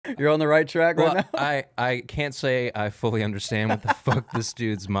You're on the right track right now. I can't say I fully understand what the fuck this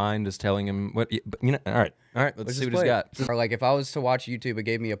dude's mind is telling him. What, but you know, all right, let's see what he's got. Or like if I was to watch YouTube, it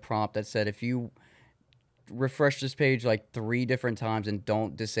gave me a prompt that said if you refresh this page like 3 different times and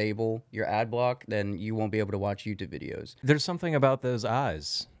don't disable your ad block, then you won't be able to watch YouTube videos. There's something about those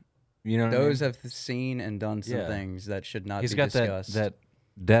eyes. You know, those what I mean? have seen and done some things that should not be discussed. He's got that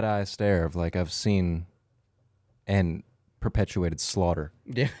dead eye stare of like I've seen and perpetuated slaughter.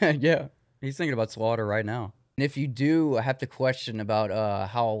 Yeah, yeah. He's thinking about slaughter right now. And if you do have to question about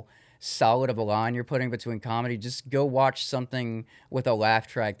how solid of a line you're putting between comedy, just go watch something with a laugh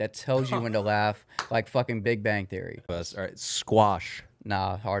track that tells you when to laugh, like fucking Big Bang Theory. All right, squash.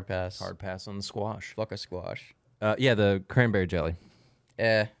 Nah, hard pass. Hard pass on the squash. Fuck a squash. Yeah, the cranberry jelly.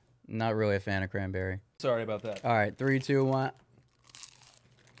 Not really a fan of cranberry. Sorry about that. All right, 3, 2, 1.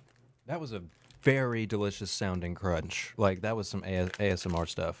 That was a very delicious sounding crunch. Like, that was some ASMR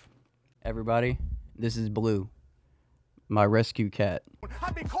stuff. Everybody, this is Blue, my rescue cat.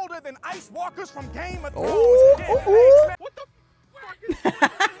 I'd be colder than ice walkers from Game of Thrones. Oh. What the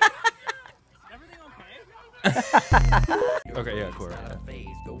fuck? Everything okay? Okay, yeah, cool.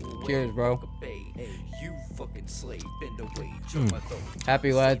 Cheers, bro. You fucking slave, bend away, Happy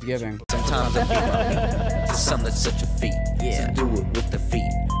Ladsgiving. Sometimes I beat to some that's such a feat. Yeah, so do it with the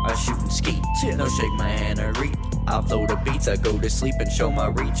feet. I shoot and ski. No shake my hand or reach. I'll throw the beats. I go to sleep and show my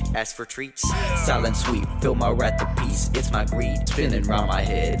reach. Ask for treats. Silent sweep. Fill my wrath to peace. It's my greed. Spinning round my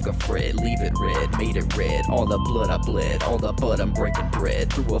head. Go Fred. Leave it red. Made it red. All the blood I bled. All the blood I'm breaking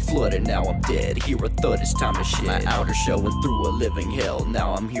bread. Through a flood and now I'm dead. Hear a thud. It's time to shed. My outer shell and through a living hell.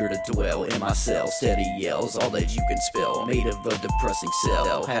 Now I'm here to dwell in my cell. Steady yells. All that you can spell. Made of a depressing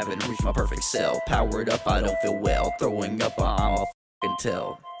cell. Haven't reached my perfect cell. Powered up. I don't feel well. Throwing up. I'm a f***ing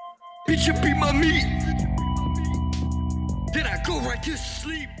tell. Bitch, you be my meat. Then I go right to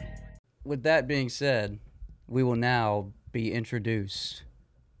sleep. With that being said, we will now be introduced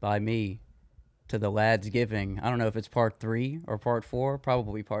by me to the Ladsgiving. I don't know if it's part 3 or part 4.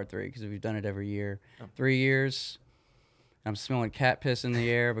 Probably part 3 because we've done it every year. 3 years. I'm smelling cat piss in the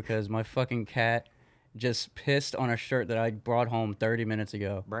air because my fucking cat just pissed on a shirt that I brought home 30 minutes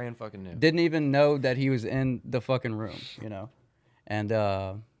ago. Brian fucking knew. Didn't even know that he was in the fucking room, you know. And,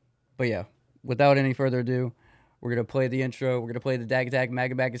 but yeah, without any further ado, we're going to play the intro. We're going to play the Dag Dag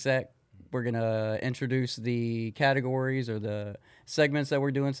Maga Bag Sack. We're going to introduce the categories or the segments that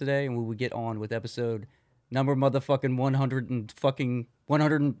we're doing today, and we will get on with episode number motherfucking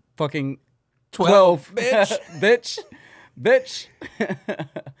 112, bitch. bitch.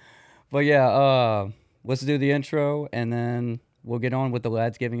 But yeah, let's do the intro, and then we'll get on with the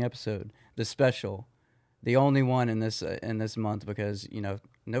Ladsgiving episode, the special, the only one in this month, because you know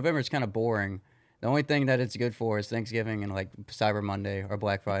November's kind of boring. The only thing that it's good for is Thanksgiving and like Cyber Monday or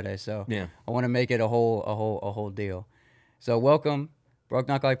Black Friday. So yeah, I want to make it a whole deal. So welcome, Broke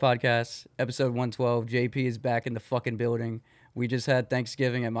Knock Life Podcast, episode 112. JP is back in the fucking building. We just had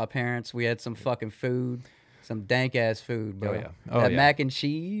Thanksgiving at my parents'. We had some fucking food. Some dank ass food, bro. Oh yeah. Oh that yeah. mac and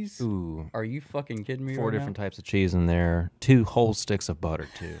cheese. Ooh. Are you fucking kidding me? 4 right different now? types of cheese in there. 2 whole sticks of butter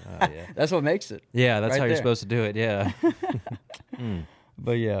too. Oh yeah. That's what makes it. Yeah, that's Right how you're there. supposed to do it. Yeah.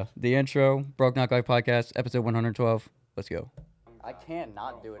 But yeah, the intro, Broke Knock Life Podcast, episode 112. Let's go. I can't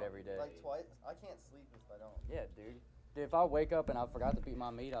not do it every day. Like twice? I can't sleep if I don't. Yeah, dude. If I wake up and I forgot to beat my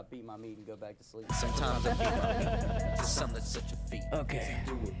meat, I'll beat my meat and go back to sleep. Sometimes I beat my meat to some that's such a feat. Okay.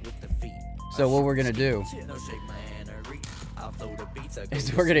 Do it with the feet. So what we're gonna do No shake my hand or reach. I'll throw the beats. I go is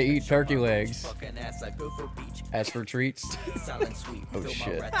to we're gonna sleep eat and show turkey my legs fucking ass. I go for beach. as for treats. Silent sweep. Oh, Fill my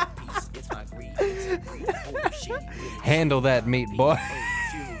shit. wrath to peace. It's my greed. It's a greed. Holy shit. Handle that meat, boy. Oh,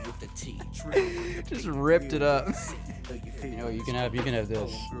 true with the T. True with the Just P. ripped it up. You know, you can have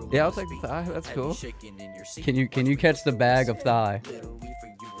this. Yeah, I'll take the thigh. That's cool. Can you catch the bag of thigh?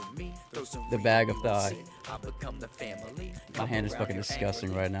 The bag of thigh. My hand is fucking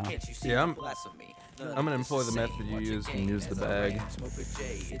disgusting right now. Yeah, I'm gonna employ the method you used and use the bag.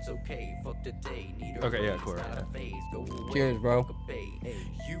 Okay, yeah, cool. Yeah. Cheers, bro.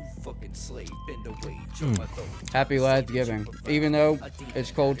 You fucking slave, bend away, Happy Ladsgiving. Even though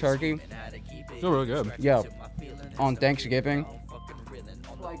it's cold turkey, Still really good. yo, on Thanksgiving,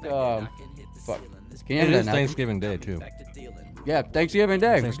 like, fuck. Can you It have is that napkin? Thanksgiving Day too. Yeah, Thanksgiving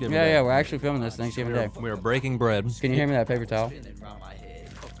Day. Thanksgiving yeah, Day. yeah, we're actually filming this Thanksgiving Day. We are breaking bread. Can you hand me that paper towel?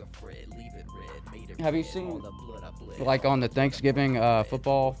 Have you seen, like on the Thanksgiving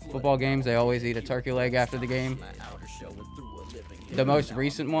football games, they always eat a turkey leg after the game? The most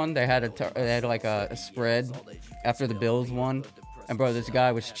recent one, they had like a spread after the Bills won, and bro, this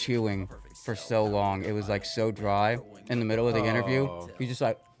guy was chewing for so long. It was like so dry in the middle of the interview. He's just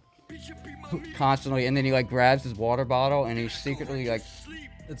like, constantly, and then he like grabs his water bottle and he secretly like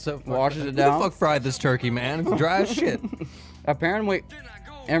It's so washes it Who down. the fuck fried this turkey, man? It's dry as shit. Apparently,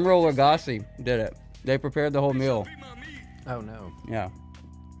 Emerald Lagasse did it. They prepared the whole meal. Oh no. Yeah.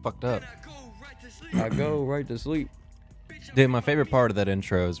 Fucked up. I go right to sleep. Dude, my favorite part of that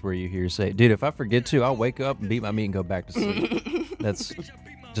intro is where you hear say, dude, if I forget to, I'll wake up and beat my meat and go back to sleep. That's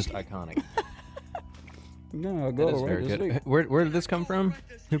just iconic. No, I That go is right very to good. sleep. Where did this come from?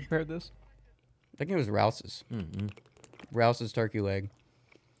 Who prepared this? I think it was Rouse's. Rouse's turkey leg.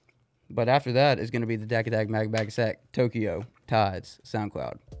 But after that is going to be the Dakadag Mag Bag Sack Tokyo Tides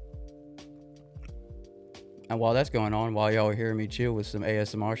SoundCloud. And while that's going on, while y'all are hearing me chill with some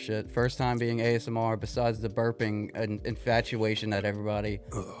ASMR shit, first time being ASMR besides the burping and infatuation that everybody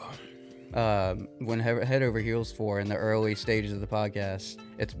went head over heels for in the early stages of the podcast,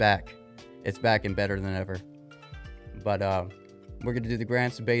 it's back. It's back and better than ever. But we're going to do the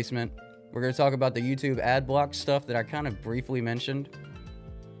Grant's Basement. We're going to talk about the YouTube ad block stuff that I kind of briefly mentioned.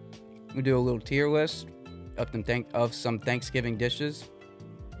 We do a little tier list of some Thanksgiving dishes.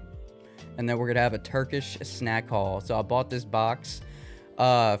 And then we're going to have a Turkish snack haul. So I bought this box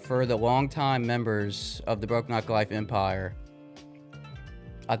for the longtime members of the Broken Knock Life Empire.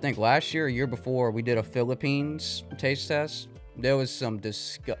 I think last year, year before, we did a Philippines taste test. There was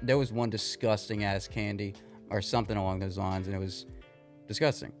one disgusting ass candy or something along those lines, and it was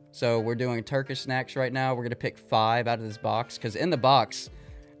disgusting. So we're doing Turkish snacks right now. We're going to pick 5 out of this box because in the box,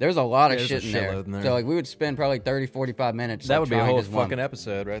 there's a lot of There's shit a in there. shitload in there. So like we would spend probably 30, 45 minutes. That like, would be a trying whole this one. fucking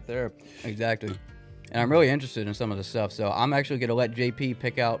episode right there. Exactly. And I'm really interested in some of the stuff. So I'm actually going to let JP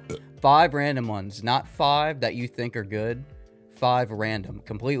pick out 5 random ones. Not 5 that you think are good. 5 random.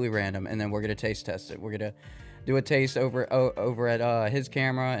 Completely random. And then we're going to taste test it. We're going to do a taste over at his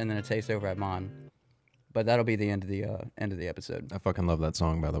camera and then a taste over at mine. But that'll be the end of the episode. I fucking love that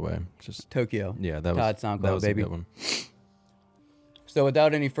song, by the way. Just Tokyo. yeah, that Todd was SoundCloud, that was baby. a good one. So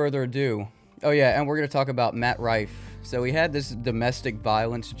without any further ado, oh yeah, and we're going to talk about Matt Rife. So he had this domestic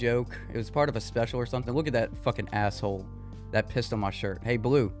violence joke. It was part of a special or something. Look at that fucking asshole that pissed on my shirt. Hey,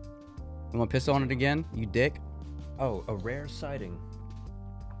 Blue, you want to piss on it again, you dick? Oh, a rare sighting.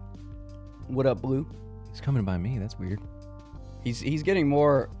 What up, Blue? He's coming by me. That's weird. He's getting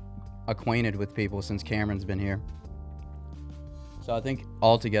more acquainted with people since Cameron's been here. So I think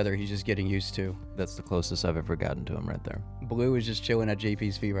altogether he's just getting used to. That's the closest I've ever gotten to him right there. Blue is just chilling at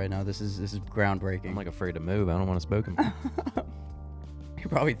JP's feet right now. This is groundbreaking. I'm like afraid to move. I don't want to spook him. He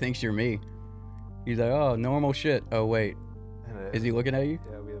probably thinks you're me. He's like, oh, normal shit. Oh wait, is he looking at you?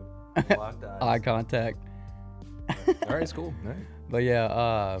 Yeah, we have locked eyes. Eye contact. All right, it's cool. All right. But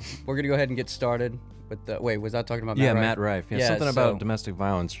yeah, we're gonna go ahead and get started with the. Wait, was I talking about Yeah, Matt Rife? Matt Rife. Yeah, something about domestic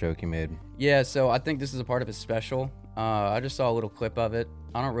violence joke he made. Yeah, so I think this is a part of his special. I just saw a little clip of it.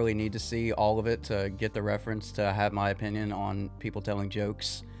 I don't really need to see all of it to get the reference to have my opinion on people telling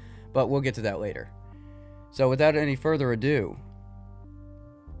jokes, but we'll get to that later. So without any further ado,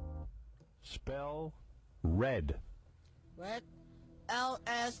 Spell red. What?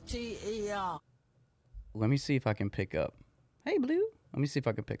 L-S-T-E-R. let me see if I can pick up. Hey, Blue. Let me see if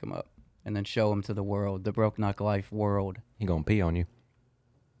I can pick him up and then show him to the world, the Broke Knock Life world. He gonna pee on you.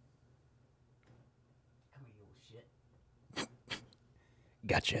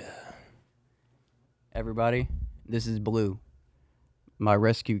 Gotcha. Everybody, this is Blue, my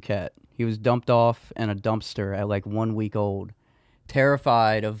rescue cat. He was dumped off in a dumpster at like 1 week old,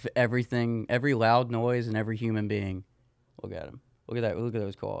 terrified of everything, every loud noise, and every human being. Look at him. Look at that. Look at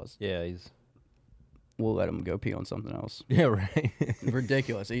those claws. Yeah, he's. We'll let him go pee on something else. Yeah, right.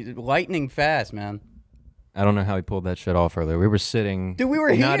 Ridiculous. He's lightning fast, man. I don't know how he pulled that shit off earlier. We were sitting, Dude, we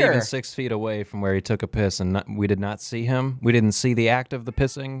were not here. even 6 feet away from where he took a piss, and we did not see him. We didn't see the act of the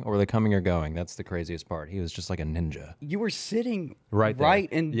pissing or the coming or going. That's the craziest part. He was just like a ninja. You were sitting Right there. right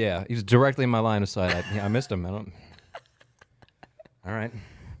in. Yeah, he was directly in my line of sight. I missed him. I don't. All right.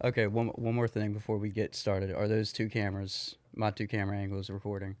 Okay, one more thing before we get started. Are those 2 cameras, my 2 camera angles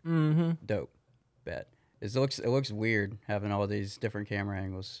recording? Mm-hmm. Dope. Bet. It looks weird having all these different camera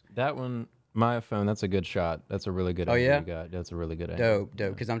angles. That one, my phone, that's a good shot. That's a really good angle yeah? you got. That's a really good angle.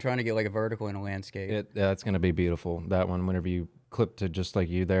 Dope. Because I'm trying to get like a vertical in a landscape. That's going to be beautiful. That one, whenever you clip to just like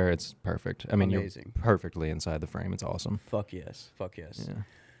you there, it's perfect. I mean, Amazing. You're perfectly inside the frame. It's awesome. Fuck yes. Yeah.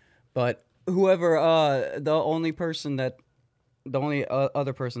 But whoever, the only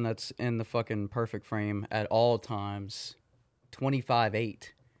other person that's in the fucking perfect frame at all times, 25/8,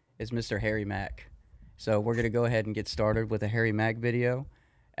 is Mr. Harry Mack. So we're going to go ahead and get started with a Harry Mack video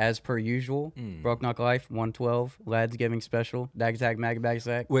as per usual. Broke Knock Life 112, Ladsgiving special, Dag Tag Mag Bag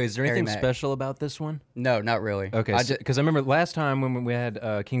Sack. Wait, is there Harry anything Mack. special about this one? No, not really. Okay, because I remember last time when we had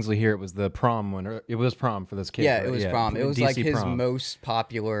Kingsley here, it was the prom one. Or it was prom for this kid. Yeah, right? it was prom. It was like DC his prom. most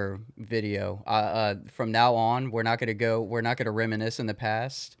popular video. From now on, we're not gonna reminisce in the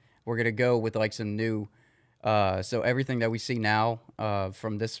past. We're gonna go with like some new. So everything that we see now,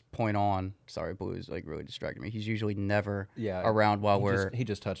 from this point on, sorry, Blue is like really distracting me. He's usually never around while He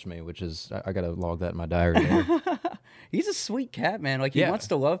just touched me, which is I gotta log that in my diary. There. He's a sweet cat, man. Like he wants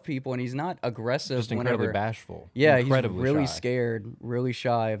to love people, and he's not aggressive. Just incredibly bashful. Yeah, incredibly he's really shy. scared, really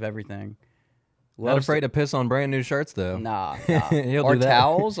shy of everything. Not afraid to piss on brand new shirts though. Nah. He'll Or do that.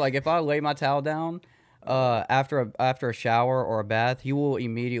 towels. Like if I lay my towel down, after a shower or a bath, he will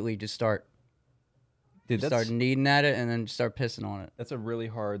immediately just start kneading at it and then start pissing on it. That's a really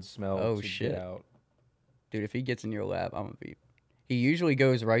hard smell. Oh, to shit. Get out. Dude, if he gets in your lap, I'm gonna be. He usually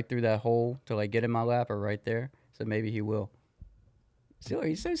goes right through that hole to like get in my lap or right there. So maybe he will. Still,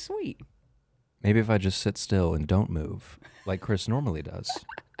 he's so sweet. Maybe if I just sit still and don't move, like Chris normally does,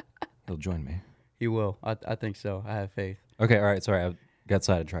 he'll join me. He will. I think so. I have faith. Okay, all right. Sorry, I got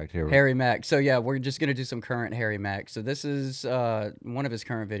sidetracked here. Harry Mack. So yeah, we're just gonna do some current Harry Mack. So this is one of his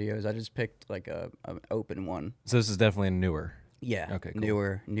current videos. I just picked like an open one. So this is definitely newer. Yeah. Okay,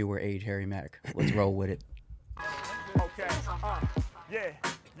 cool. Newer age Harry Mack. Let's roll with it. Okay,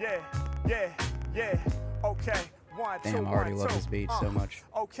 yeah. Okay, 1, 2, Damn, I already 1, love 2, this beat so much.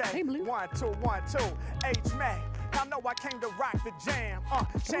 Okay, Hey, Blue. 1, 2, 1, 2. H Mac. I know I came to rock the jam,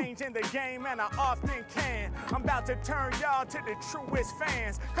 changing the game, and I often can. I'm about to turn y'all to the truest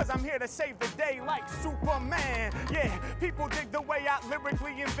fans, cause I'm here to save the day like Superman. Yeah, people dig the way I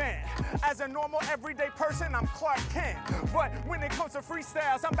lyrically invent. As a normal, everyday person, I'm Clark Kent. But when it comes to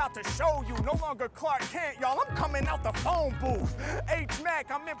freestyles, I'm about to show you, no longer Clark Kent, y'all. I'm coming out the phone booth. H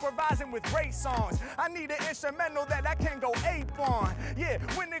Mac, I'm improvising with great songs. I need an instrumental that I can go ape on. Yeah,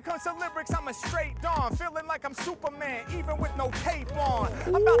 when it comes to lyrics, I'm a straight dawn, feeling like I'm Superman, even with no cape on.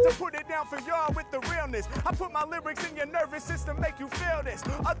 I'm about to put it down for y'all with the realness. I put my lyrics in your nervous system, make you feel this.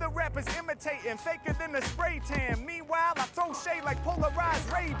 Other rappers imitating, faker than a spray tan. Meanwhile, I throw shade like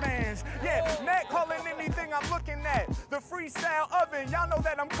polarized Ray-Bans. Yeah, Matt calling anything I'm looking at. The freestyle oven, y'all know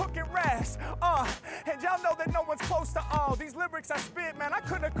that I'm cooking rats. And y'all know that no one's close to all. These lyrics I spit, man, I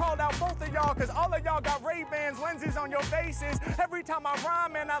could have called out both of y'all, cause all of y'all got Ray-Bans, lenses on your faces. Every time I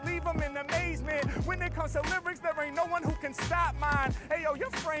rhyme, man, I leave them in amazement. When it comes to lyrics, there ain't no one who can stop mine. Hey, yo, your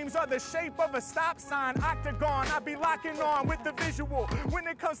frames are the shape of a stop sign. Octagon, I be locking on with the visual. When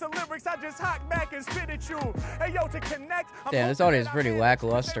it comes to lyrics, I just hop back and spit at you. Hey, yo, to connect. Damn, this audio is pretty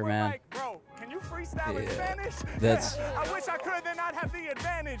lackluster, man. Bro, can you freestyle in Spanish? That's- I wish I could, then I'd have the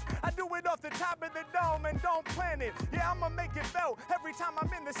advantage. I do it off the top of the dome and don't plan it. Yeah, I'ma make it felt every time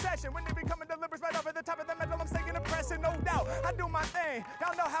I'm in the session. When they be coming delivers right off at the top of the metal, I'm staying impressive, no doubt. I do my thing,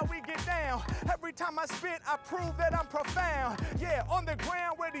 y'all know how we get down. Every time I spit, I prove that I'm profound. Yeah, on the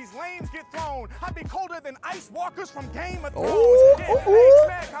ground where these lames get thrown, I be colder than ice walkers from Game of Thrones. Yeah,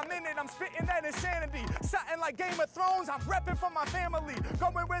 H-Mac, I'm in it, I'm spitting that insanity. Something like Game of Thrones, I'm repping for my family.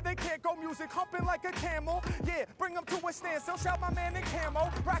 Going where they can't go, music humping like a camel. Yeah, bring them to a standstill, shout my man in camo.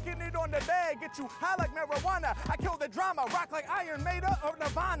 Rocking it on the bag, get you high like marijuana. I kill the drama, rock like Iron Maiden or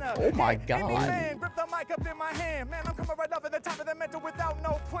Nirvana. Oh my Any God. man, grip the mic up in my hand. Man, I'm coming right off at the top of the mental without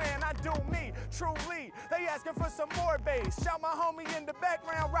no plan. I do me, truly. They asking for some more bass. Shout my homie in the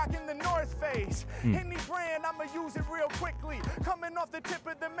background, rocking the North Face. Any brand, I'ma use it real quickly. Coming off the tip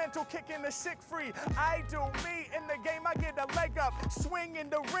of the mental, kicking the sick free. I do me in the game, I get a leg up. Swing in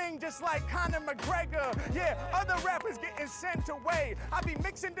the ring just like Conor McGregor. Yeah, other rappers getting sent away. I be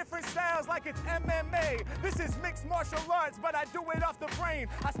mixing different styles like it's MMA. This is mixed martial arts, but I do it off the brain.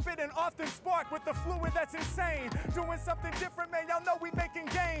 I spit and often spark with the fluid that's insane. Doing something different, man, y'all know we making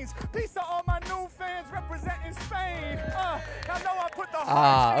gains. Peace to all my new fans representing Spain. Y'all know I put the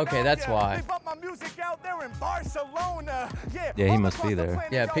hard shit okay, out that's there. why. They bump my music out there in Barcelona. Yeah, he all must be across the there.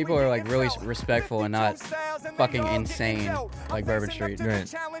 planet, Yeah, y'all, people we are like getting really felt. respectful and not 52 styles and they fucking all getting insane dealt. like I'm Bourbon facing up Street. to the Right.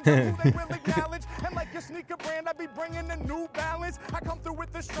 challenge of who they will acknowledge. And like your sneaker brand, I be bringing a new balance. I come through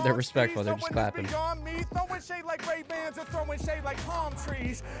with the strong They're respectful, speeds. they're No just one is clapping. beyond me. Throwing shade like Ray-Bans or throwing shade like palm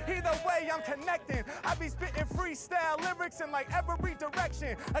trees. Either way, I'm connecting. I be spitting freestyle lyrics in like every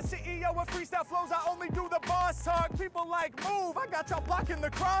direction. A CEO of freestyle flows, I only do the boss talk. People like, move, I got y'all blocking the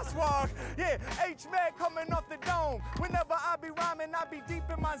crosswalk. Yeah, H-Mac coming off the dome. Whenever I be rhyming, I be deep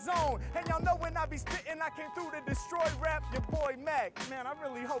in my zone. And y'all know when I be spitting, I came through to destroy rap. Your boy Mac. Man, I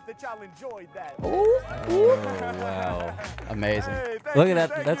really hope that y'all enjoyed that. Wow. Amazing. Hey, thank Look you, at that.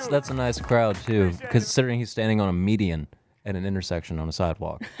 thank That's you. that's a nice crowd too, Appreciate it. considering he's standing on a median. at an intersection on a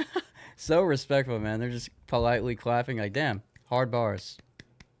sidewalk. So respectful, man. They're just politely clapping like, damn, hard bars.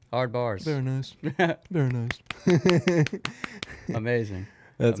 Hard bars. Very nice. Very nice. Amazing.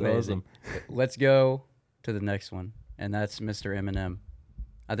 That's Amazing. awesome. Let's go to the next one, and that's Mr. Eminem.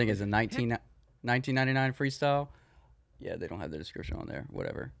 I think it's a 1999 freestyle. Yeah, they don't have the description on there.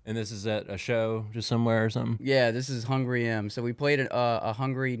 Whatever. And this is at a show just somewhere or something? Yeah, this is Hungry M. So we played a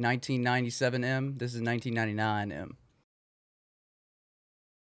Hungry 1997 M. This is 1999 M.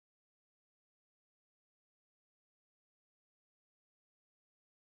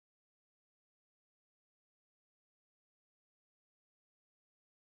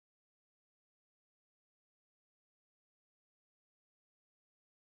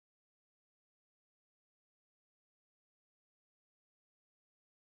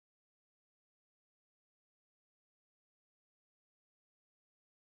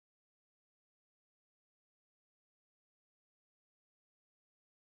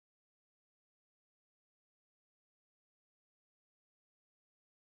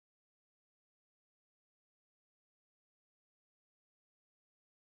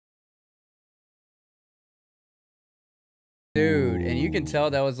 Dude, and you can tell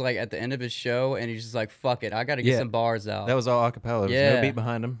that was like at the end of his show, and he's just like, "Fuck it, I got to get Yeah, some bars out." That was all acapella. There was no beat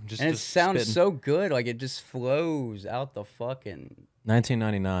behind him. Just, and it just sounds spitting. so good, like it just flows out the fucking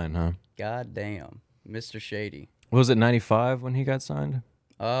 1999, huh? goddamn, Mr. Shady. Was it 95 when he got signed?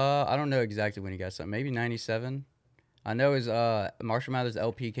 I don't know exactly when he got signed. Maybe 97. I know his Marshall Mathers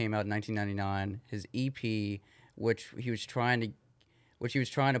LP came out in 1999. His EP, which he was trying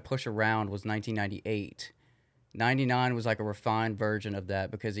to push around, was 1998. 99 was like a refined version of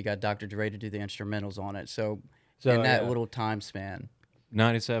that because he got Dr. Dre to do the instrumentals on it. So in that little time span.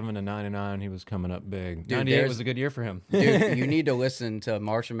 97 to 99, he was coming up big. Dude, 98 was a good year for him. Dude, you need to listen to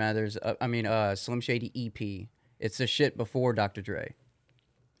Marshall Mathers, Slim Shady EP. It's the shit before Dr. Dre.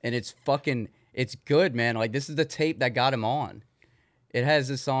 And it's good, man. Like, this is the tape that got him on. It has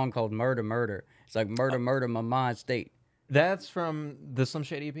this song called Murder, Murder. It's like, murder, murder, my mind state. That's from the Slim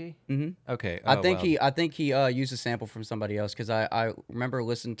Shady EP? Mm-hmm. Okay. I think he used a sample from somebody else because I remember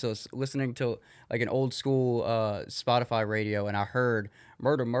listening to like an old school Spotify radio, and I heard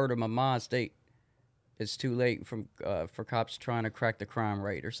 "Murder, Murder, my mind state." It's too late for cops trying to crack the crime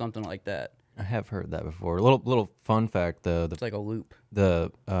rate or something like that. I have heard that before. A little fun fact: It's like a loop.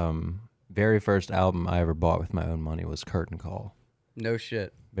 The very first album I ever bought with my own money was Curtain Call. No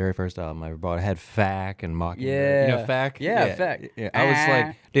shit. Very first album I ever bought. It had Fack and Mockingbird. Yeah. You know Fack? Yeah, Fack. Yeah. I was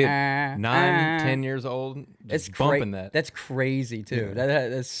like, dude, 10 years old, just bumping that. That's crazy, too. Yeah.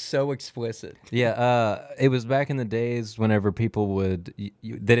 That's so explicit. Yeah, it was back in the days whenever people would, they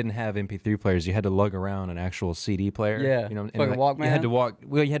didn't have MP3 players. You had to lug around an actual CD player. Yeah, you know, and fucking Walkman.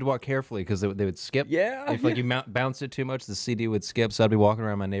 You had to walk carefully because they would skip. Yeah. If like you bounce it too much, the CD would skip. So I'd be walking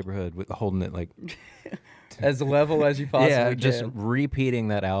around my neighborhood holding it like as level as you possibly can. just repeating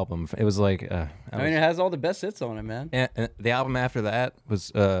that album. It was like, it has all the best hits on it, man. And the album after that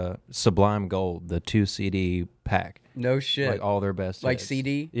was Sublime Gold, the 2 CD pack. No shit. Like all their best Like hits.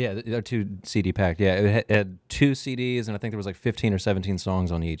 CD? Yeah, they're 2 CD pack. Yeah, it had 2 CDs, and I think there was like 15 or 17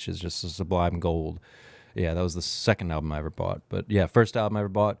 songs on each. It's just a Sublime Gold. Yeah, that was the second album I ever bought. But yeah, first album I ever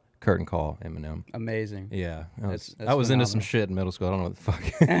bought, Curtain Call, Eminem. Amazing. Yeah, That's I was into phenomenal. some shit in middle school. I don't know what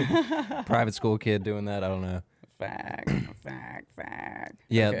the fuck. Private school kid doing that. I don't know. Fact.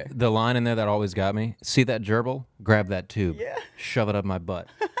 Yeah, Okay. the line in there that always got me. See that gerbil? Grab that tube. Yeah. Shove it up my butt.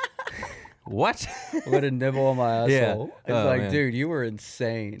 What? What a nibble on my Yeah. asshole. It's Oh, like, man. dude, you were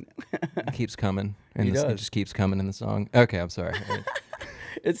insane. It keeps coming. He It does. just keeps coming in the song. Okay, I'm sorry.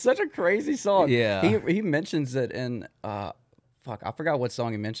 It's such a crazy song. Yeah. He mentions it in fuck, I forgot what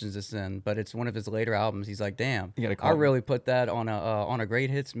song he mentions this in, but it's one of his later albums. He's like, damn, You gotta I call him. really put that on a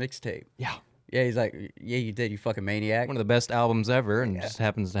great hits mixtape. Yeah. Yeah, he's like, yeah, you did, you fucking maniac. One of the best albums ever, and just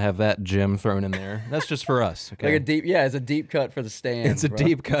happens to have that gem thrown in there. That's just for us. Okay. Like it's a deep cut for the stand. It's a bro.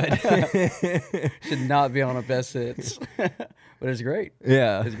 deep cut. Should not be on a best hits, but it's great.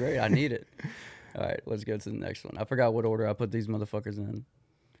 Yeah. It's great. I need it. All right, let's go to the next one. I forgot what order I put these motherfuckers in.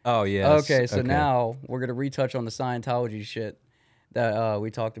 Oh yeah. Okay, so now we're gonna retouch on the Scientology shit that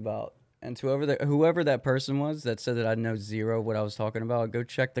we talked about. And to whoever that person was that said that I know zero what I was talking about, go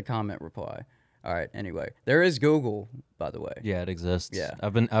check the comment reply. All right. Anyway, there is Google, by the way. Yeah, it exists. Yeah.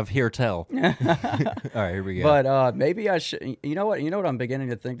 I've hear tell. All right, here we go. But maybe I should. You know what? I'm beginning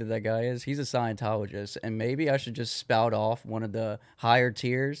to think that guy is. He's a Scientologist, and maybe I should just spout off one of the higher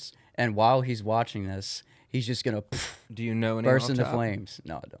tiers. And while he's watching this, he's just gonna do you know any burst off into top? flames.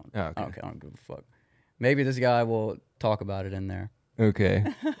 No, I don't. Oh, okay. I don't give a fuck. Maybe this guy will talk about it in there. Okay.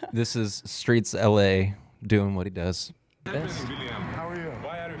 This is Streets LA doing what he does. this. William? How are you?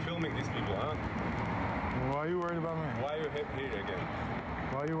 Why are you filming these people, huh? Why are you worried about me? Why are you here again?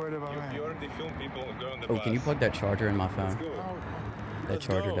 Why are you worried about me? You already filmed people go on the Oh, bus. can you plug that charger in my phone? Let's go. That Let's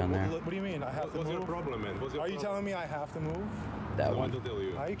charger go. down there. What do you mean? I have to What's move? your problem, man? What's your Are you telling me I have to move? That I want one. to tell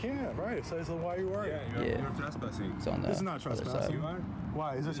you. I can't, right? It says, why are you worried? Yeah, Yeah. you're trespassing. It's on the This is not other trespassing. side. You are?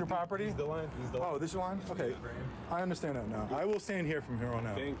 Why? Is this your property? This is the line. This is the line. Oh, this is your line? Okay. I understand that now. I will stand here from here on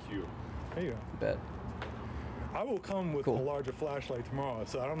out. Thank you. There you go. Bet. I will come with Cool. a larger flashlight tomorrow,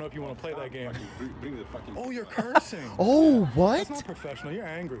 so I don't know if you want to play that game. Bring the fucking. Oh, you're cursing. Oh, That's what? not professional. You're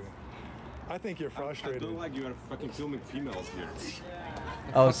angry. I think you're I frustrated. don't like you are fucking filming females here.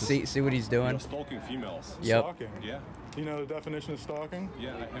 Oh, see what he's doing? You're stalking females. Yep. Stalking. Yeah. You know the definition of stalking?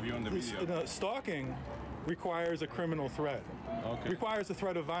 Yeah, I have you on the video. Stalking requires a criminal threat. Okay. Requires a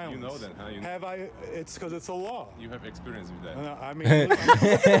threat of violence. You know that, huh? You know. Have I? It's because it's a law. You have experience with that. I mean,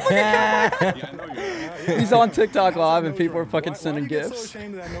 listen, Yeah, I know you. He's on TikTok how's Live that and nose people are ring? fucking Why sending do you get gifts. so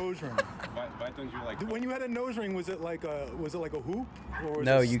ashamed of that nose ring? Why don't you like? When you had a nose ring, was it like a hoop? Or was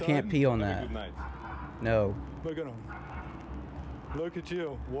No, it a you can't stud? pee on Have a that. good night. No. Look at him. Look at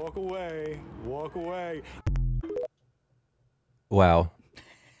you. Walk away. Walk away. Wow.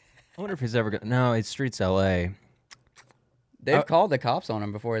 I wonder if he's ever gonna. No, it's Streets L.A. They've called the cops on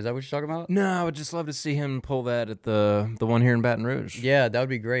him before. Is that what you're talking about? No, I would just love to see him pull that at the one here in Baton Rouge. Yeah, that would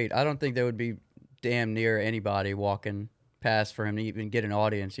be great. I don't think there would be damn near anybody walking past for him to even get an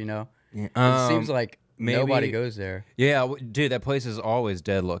audience, you know? Yeah, It seems like nobody maybe- goes there. Yeah, dude, that place is always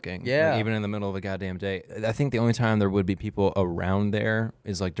dead looking. Yeah. Like, even in the middle of a goddamn day. I think the only time there would be people around there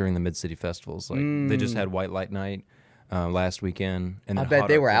is like during the Mid-City festivals. Like they just had White Light Night last weekend. And I then bet Hot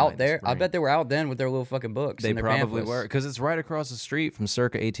they Up were Night out in there. I spring. bet they were out then with their little fucking books. They and their probably pamphlets. were, because it's right across the street from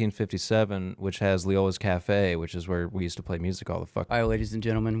circa 1857, which has Leola's Cafe, which is where we used to play music all the fuck. All right, ladies and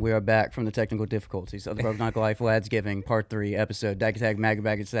gentlemen, we are back from the technical difficulties of the Broken Knock Life Ladsgiving Part 3 episode. Dag Attack, Mag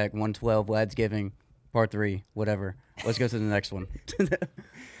Bag Attack, 112, Ladsgiving Part 3, whatever. Let's go to the next one.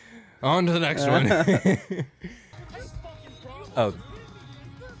 On to the next one. Oh,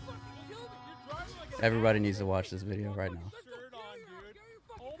 Everybody needs to watch this video right now.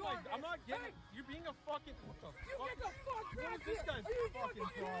 Oh my, I'm not getting it. You're being a fucking. What the fuck? What is this guy's fucking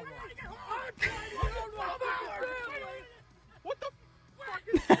problem? What the fuck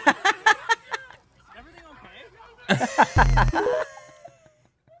is everything okay?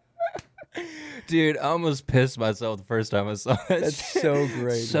 dude, I almost pissed myself the first time I saw that. That's shit. so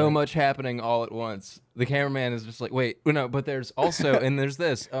great, So man. much happening all at once. The cameraman is just like, wait, no, but there's also, and there's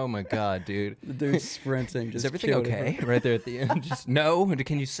this. Oh my god, dude. The dude's sprinting. Is Just everything killed okay? him. Right there at the end. Just no.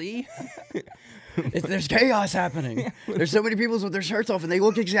 Can you see? There's chaos happening. There's so many people with their shirts off and they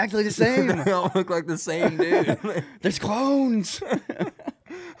look exactly the same. They all look like the same dude. There's clones.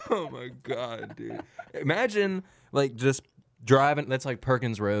 Oh my god, dude. Imagine like just driving. That's like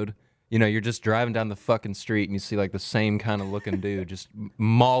Perkins Road. You know, you're just driving down the fucking street and you see like the same kind of looking dude just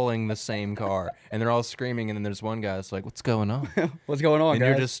mauling the same car, and they're all screaming, and then there's one guy that's like, "What's going on?" What's going on, And guys?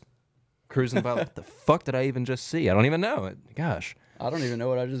 you're just cruising by. Like, what the fuck did I even just see? I don't even know it. Gosh. I don't even know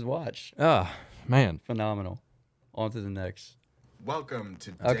what I just watched. Oh man. Phenomenal. On to the next. Welcome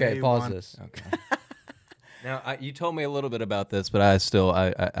to Okay, day pause one. this. Okay. Now you told me a little bit about this, but I still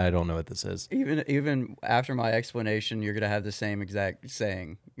I don't know what this is. Even after my explanation, you're gonna have the same exact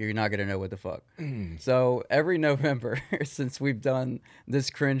saying. You're not gonna know what the fuck. So every November, since we've done this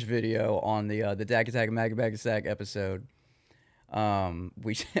cringe video on the Dak Attack Mag Bag Attack episode, I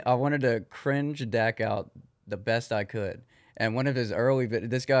wanted to cringe Dak out the best I could. And one of his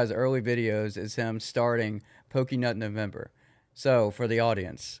this guy's early videos is him starting Pokey Nut November. So for the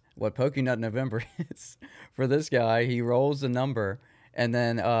audience, what Pokey Nut November is, for this guy, he rolls a number, and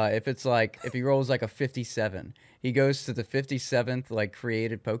then if he rolls like a 57, he goes to the 57th like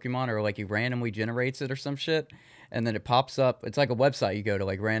created Pokemon, or like he randomly generates it or some shit, and then it pops up. It's like a website you go to,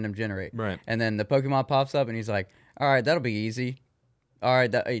 like random generate. Right. And then the Pokemon pops up, and he's like, all right, that'll be easy. All right,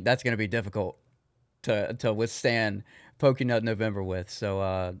 that's going to be difficult to withstand Pokey Nut November with.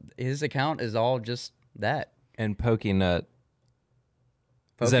 So his account is all just that. And Pokey Nut.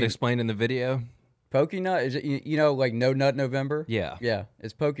 Is that explained in the video? Pokey Nut is you know like No Nut November? Yeah. Yeah,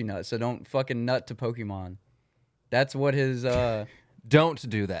 it's Pokey Nut. So don't fucking nut to Pokemon. That's what his Don't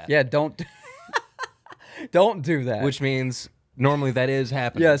do that. yeah, don't don't do that. Which means normally that is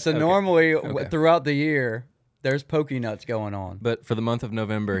happening. yeah, so Okay. normally Okay. throughout the year there's Pokey Nuts going on. But for the month of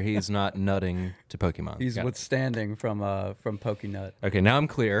November, he's not nutting to Pokemon. He's Got it. withstanding from Pokey Nut. Okay, now I'm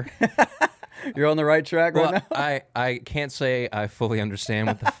clear. You're on the right track right now. I can't say I fully understand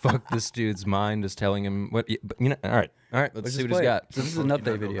what the fuck this dude's mind is telling him. But you know, all right, let's see what he's got. So this is an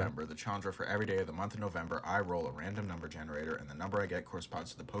update video. November, the challenger for every day of the month of November, I roll a random number generator, and the number I get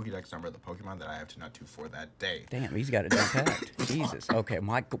corresponds to the Pokédex number of the Pokemon that I have to nut to for that day. Damn, he's got it down packed. Jesus. Okay,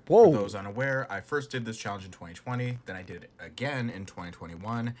 whoa. For those unaware, I first did this challenge in 2020, then I did it again in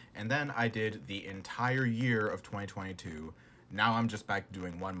 2021, and then I did the entire year of 2022. Now I'm just back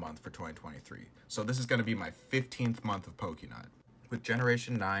doing 1 month for 2023. So this is going to be my 15th month of Pokénut. With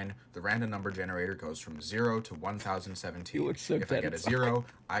Generation 9, the random number generator goes from 0 to 1017. If I get a 0,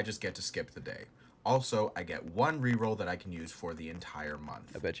 I just get to skip the day. Also, I get 1 reroll that I can use for the entire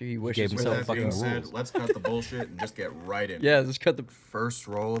month. I bet you he wishes With that being said, let's cut the bullshit and just get right in. Yeah, let's cut the first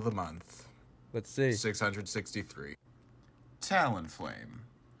roll of the month. Let's see. 663. Talonflame.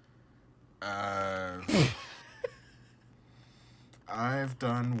 I've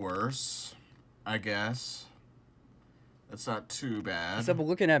done worse, I guess. That's not too bad. Stop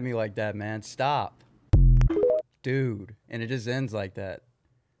looking at me like that, man. Stop. Dude. And it just ends like that.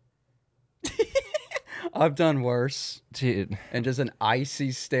 I've done worse. Dude. And just an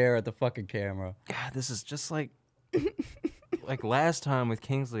icy stare at the fucking camera. God, this is just like last time with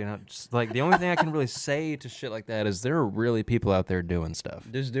Kingsley. And I'm just like, the only thing I can really say to shit like that is there are really people out there doing stuff.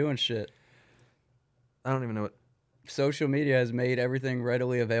 Just doing shit. I don't even know what. Social media has made everything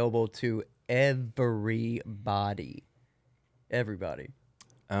readily available to everybody. Everybody.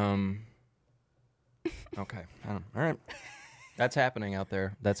 Okay. All right. That's happening out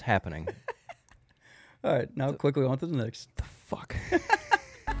there. That's happening. All right. Now quickly on to the next. The fuck?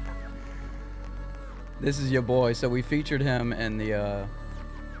 This is your boy. So we featured him in the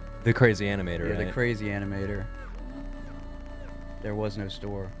crazy animator, yeah, right? the crazy animator. There was no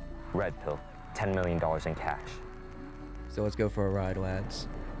store. Red pill. $10 million in cash. So let's go for a ride, lads.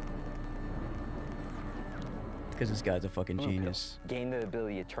 Because this guy's a fucking genius. Gain the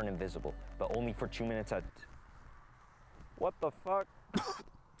ability to turn invisible, but only for 2 minutes at... What the fuck?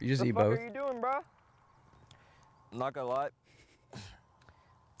 You just eat both? What are you doing, bro? I'm not gonna lie.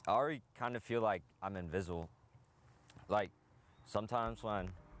 I already kind of feel like I'm invisible. Like, sometimes when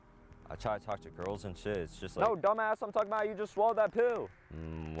I try to talk to girls and shit, it's just like... No, dumbass, I'm talking about you just swallowed that pill.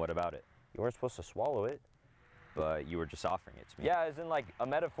 What about it? You weren't supposed to swallow it. But you were just offering it to me. Yeah, as in like a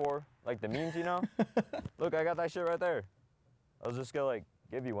metaphor, like the memes, you know? Look, I got that shit right there. I was just gonna like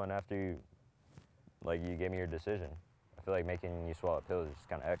give you one after you gave me your decision. I feel like making you swallow a pill is just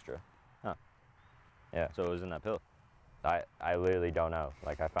kind of extra. Huh. Yeah, so it was in that pill. I literally don't know.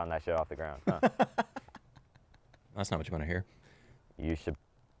 Like I found that shit off the ground. Huh. That's not what you want to hear. You should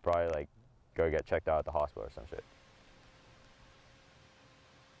probably like go get checked out at the hospital or some shit.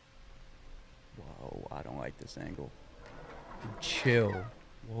 Whoa, I don't like this angle. Chill.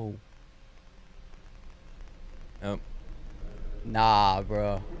 Whoa. Oh. Nah,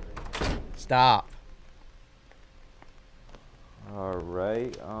 bro. Stop.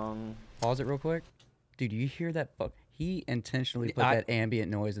 Alright, Pause it real quick. Dude, you hear that fuck? He intentionally put that ambient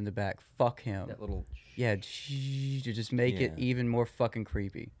noise in the back. Fuck him. That little... Yeah, to just make it even more fucking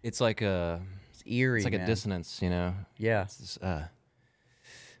creepy. It's like a... It's eerie, It's like man. a dissonance, you know? Yeah. It's this,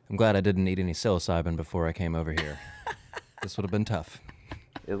 I'm glad I didn't eat any psilocybin before I came over here. This would have been tough.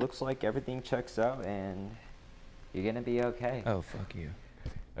 It looks like everything checks out and you're gonna be okay. Oh, fuck you.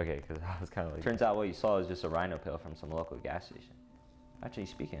 Okay, because I was kind of like... Turns out what you saw is just a rhino pill from some local gas station. Actually,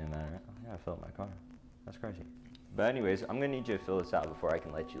 speaking of that, I gotta fill up my car. That's crazy. But anyways, I'm gonna need you to fill this out before I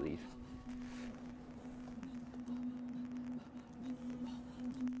can let you leave.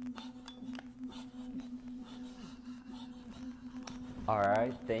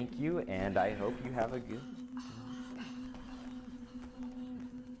 Alright, thank you, and I hope you have a good...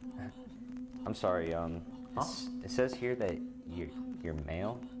 I'm sorry, it says here that you're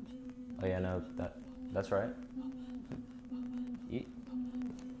male. Oh yeah, no, that's right.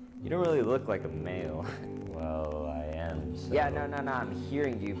 You don't really look like a male. Well, I am, so... Yeah, no, I'm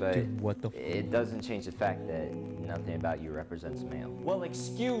hearing you, but Dude, what the it doesn't change the fact that nothing about you represents male. Well,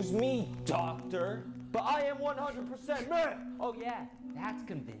 excuse me, doctor, but I am 100% man. Oh yeah, that's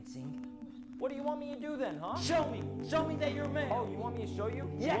convincing. What do you want me to do then, huh? Show me that you're man. Oh, you want me to show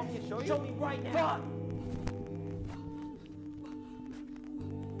you? Yes. You want me to show you? Show me right now. Fuck.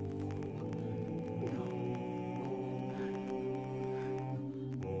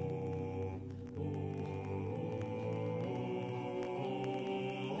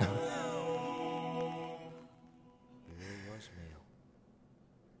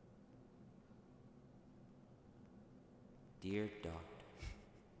 Dear Doctor,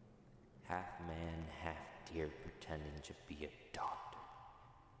 half man, half deer, pretending to be a doctor.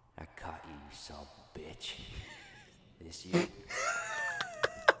 I caught you, you son of a bitch. This you?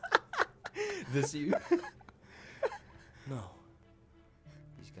 This you? No.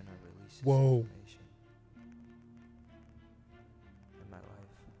 He's gonna release his Whoa. information. In my life.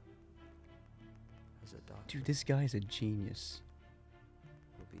 As a doctor. Dude, this guy's a genius.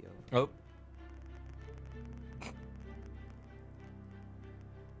 Will be over. Oh.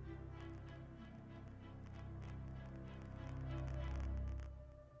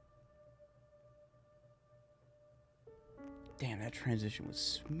 Damn, that transition was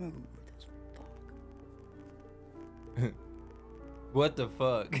smooth as fuck. What the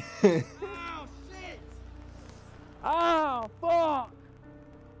fuck? Oh, shit! Oh, fuck!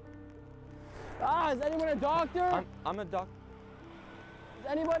 Ah, is anyone a doctor? I'm a doctor. Is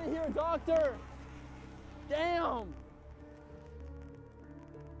anybody here a doctor? Damn!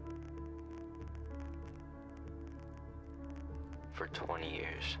 For 20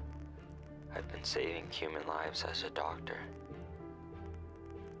 years, I've been saving human lives as a doctor.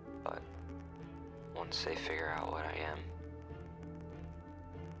 But once they figure out what I am,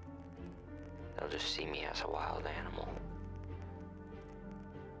 they'll just see me as a wild animal.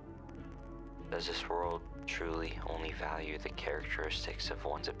 Does this world truly only value the characteristics of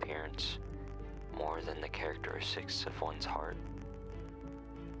one's appearance more than the characteristics of one's heart?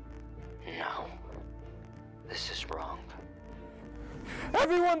 No. This is wrong.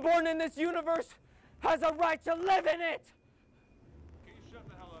 Everyone born in this universe has a right to live in it! Can you shut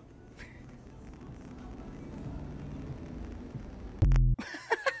the hell up?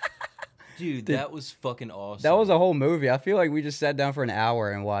 Dude, that was fucking awesome. That was a whole movie. I feel like we just sat down for an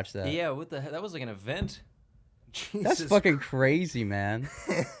hour and watched that. Yeah, what the hell? That was like an event. That's Jesus fucking crazy, man.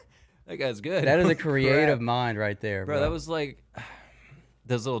 That guy's good. That is a Holy creative crap. mind right there, bro. That was like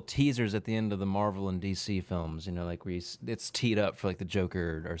those little teasers at the end of the Marvel and DC films, you know, like where it's teed up for like the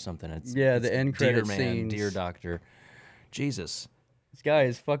Joker or something. It's Yeah, it's the end Dear credit Man, scenes. Dear Doctor. Jesus. This guy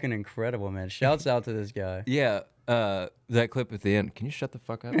is fucking incredible, man. Shouts out to this guy. Yeah, that clip at the end. Can you shut the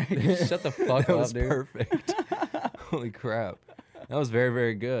fuck up? Shut the fuck That up, was dude. perfect. Holy crap. That was very,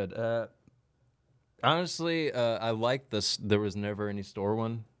 very good. Honestly, I like this There Was Never Any Store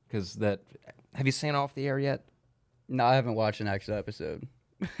one, because that... Have you seen Off the Air yet? No, I haven't watched an actual episode.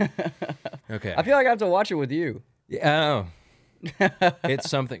 Okay. I feel like I have to watch it with you. Yeah, I know. It's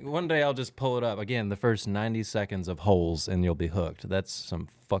something. One day I'll just pull it up. Again, the first 90 seconds of Holes, and you'll be hooked. That's some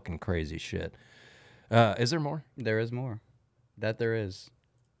fucking crazy shit. Is there more? There is more. That there is.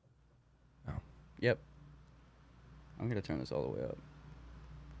 Oh. Yep. I'm going to turn this all the way up.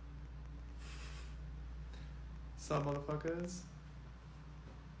 Some motherfuckers.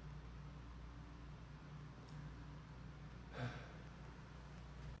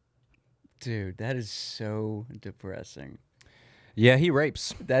 Dude, that is so depressing. Yeah, he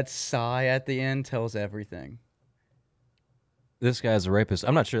rapes. That sigh at the end tells everything. This guy's a rapist.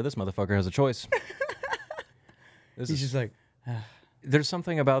 I'm not sure this motherfucker has a choice. He's just like... There's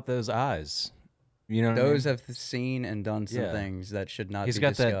something about those eyes. You know what Those I mean? have seen and done some Yeah. things that should not He's be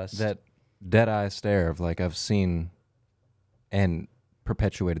got discussed. that dead eye stare of like, I've seen and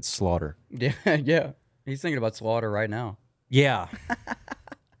perpetuated slaughter. Yeah, yeah. He's thinking about slaughter right now. Yeah.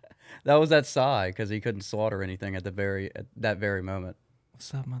 That was that sigh because he couldn't slaughter anything at that very moment.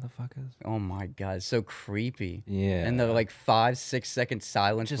 What's up, motherfuckers? Oh my god, it's so creepy. Yeah. And the like 5-6 second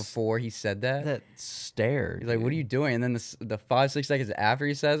silence Just before he said that. That stare. He's like, "What are you doing?" And then the 5-6 seconds after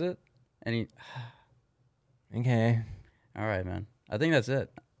he says it, and he. Okay. All right, man. I think that's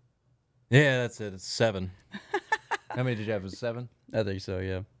it. Yeah, that's it. It's 7. How many did you have? Was it 7? I think so.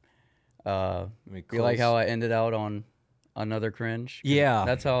 Yeah. You close. like how I ended out on another cringe? 'Cause Yeah.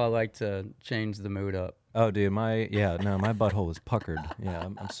 That's how I like to change the mood up. Oh, dude, my butthole is puckered. Yeah,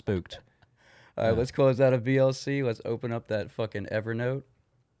 I'm spooked. All right, let's close out of VLC. Let's open up that fucking Evernote,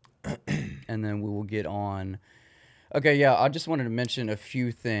 and then we will get on. Okay, yeah, I just wanted to mention a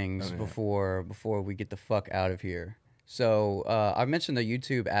few things before we get the fuck out of here. So I mentioned the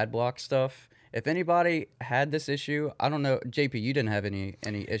YouTube ad block stuff. If anybody had this issue, I don't know, JP, you didn't have any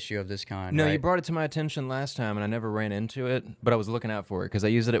issue of this kind, No, right? you brought it to my attention last time, and I never ran into it, but I was looking out for it because I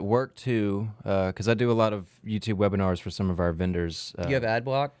use it at work too. Because I do a lot of YouTube webinars for some of our vendors. You have ad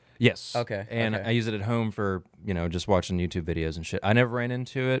block? Yes. Okay. And okay. I use it at home for just watching YouTube videos and shit. I never ran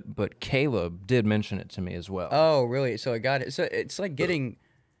into it, but Caleb did mention it to me as well. Oh, really? So I got it. So it's like getting.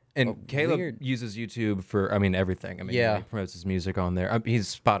 And Caleb weird. uses YouTube for, everything. Yeah. He promotes his music on there.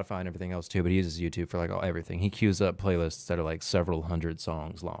 He's Spotify and everything else too, but he uses YouTube for like everything. He queues up playlists that are like several hundred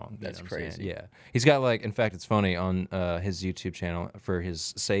songs long. You That's know what I'm saying? crazy. Yeah. He's got in fact, it's funny, on his YouTube channel for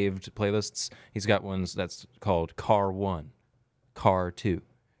his saved playlists, he's got ones that's called Car 1, Car 2,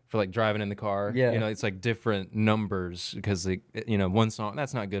 for like driving in the car. Yeah. You know, it's like different numbers because one song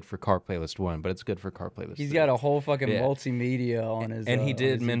that's not good for car playlist 1, but it's good for car playlist. He's 3. got a whole fucking Yeah. multimedia on his. And he on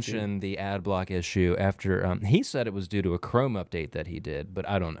did his YouTube. mention the ad block issue after. He said it was due to a Chrome update that he did, but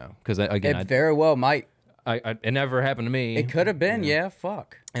I don't know because again, It very well might. it never happened to me. It could have been, yeah.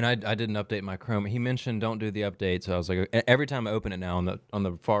 Fuck. And I didn't update my Chrome. He mentioned don't do the update, so I was like, every time I open it now on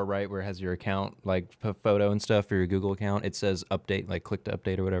the far right where it has your account, like photo and stuff for your Google account, it says update, like click to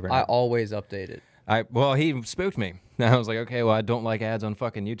update or whatever. I always update it. Well, he spooked me. I was like, okay, well, I don't like ads on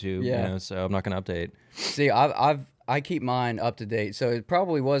fucking YouTube, Yeah. so I'm not gonna update. See, I keep mine up to date, so it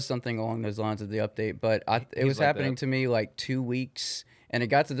probably was something along those lines of the update. But it was like happening that. to me like 2 weeks, and it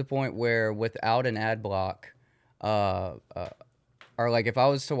got to the point where without an ad block, or like if I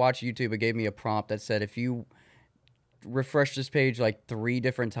was to watch YouTube, it gave me a prompt that said if you refresh this page like 3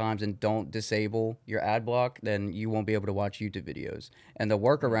 different times and don't disable your ad block, then you won't be able to watch YouTube videos. And the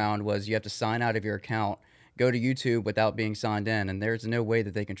workaround was you have to sign out of your account, go to YouTube without being signed in, and there's no way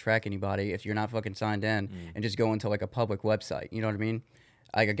that they can track anybody if you're not fucking signed in, and just go into like a public website. You know what I mean?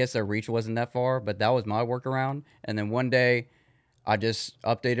 Like, I guess their reach wasn't that far, but that was my workaround. And then one day I just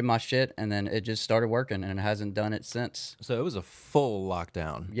updated my shit, and then it just started working, and it hasn't done it since. So it was a full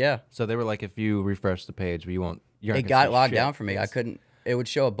lockdown. Yeah. So they were like, if you refresh the page, you won't. It got locked down for me. I couldn't. It would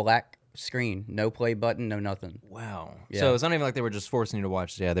show a black screen, no play button, no nothing. Wow. Yeah. So it's not even like they were just forcing you to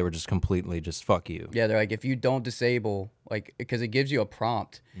watch. Yeah, they were just completely just fuck you. Yeah, they're like, if you don't disable, like, because it gives you a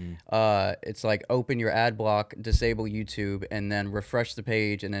prompt. It's like, open your ad block, disable YouTube, and then refresh the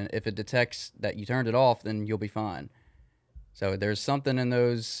page, and then if it detects that you turned it off, then you'll be fine. So there's something in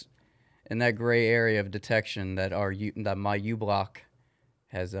that gray area of detection that my uBlock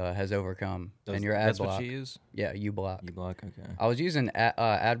has overcome. And your ad That's block. what you use? Yeah, uBlock. uBlock, okay. I was using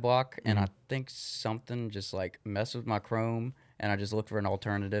ad block, and I think something just like messed with my Chrome, and I just looked for an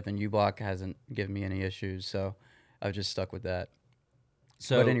alternative, and uBlock hasn't given me any issues, so I've just stuck with that.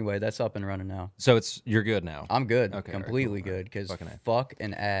 So, but anyway, that's up and running now. So you're good now. I'm good. Okay, Completely good, because fuck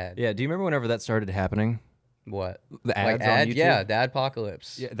an ad. Yeah. Do you remember whenever that started happening? What? The ads like on YouTube? Yeah, the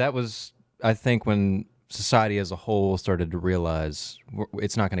adpocalypse. Yeah, that was, I think, when society as a whole started to realize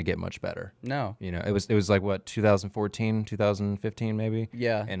it's not going to get much better. No. You know, it was like, what, 2014, 2015 maybe?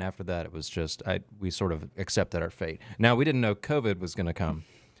 Yeah. And after that, it was just, we sort of accepted our fate. Now, we didn't know COVID was going to come.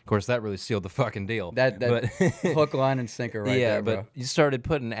 Of course, that really sealed the fucking deal. That hook, line, and sinker right there, bro. Yeah, but you started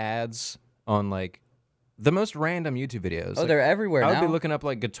putting ads on, like, the most random YouTube videos. Oh, like, they're everywhere now. I would be looking up,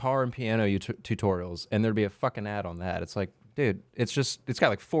 like, guitar and piano tutorials, and there'd be a fucking ad on that. It's like, dude, it's got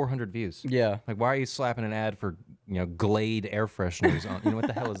like 400 views. Yeah. Like, why are you slapping an ad for, Glade air fresheners on? What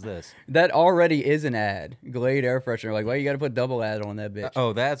the hell is this? That already is an ad. Glade air freshener. Like, why you got to put double ad on that bitch?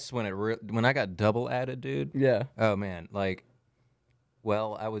 Oh, that's when when I got double added, dude. Yeah. Oh, man. Like,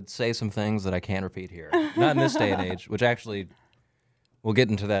 well, I would say some things that I can't repeat here. Not in this day and age, which actually, we'll get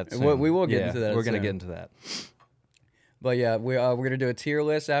into that soon. We will get into that We're going to soon. get into that. But yeah, we're going to do a tier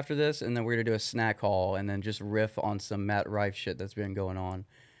list after this, and then we're going to do a snack haul, and then just riff on some Matt Rife shit that's been going on.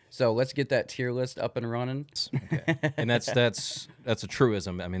 So let's get that tier list up and running. Okay. And that's a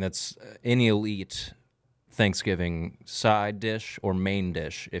truism. I mean, that's any elite Thanksgiving side dish or main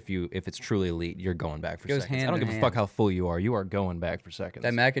dish. If it's truly elite, you're going back for Goes seconds. hand I don't in give a hand. fuck how full you are. You are going back for seconds.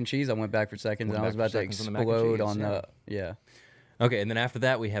 That mac and cheese, I went back for seconds, and I was about to explode on the... Yeah. Okay, and then after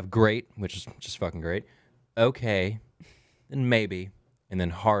that, we have great, which is just fucking great. Okay, then maybe, and then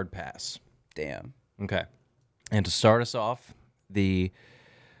hard pass. Damn. Okay. And to start us off, the,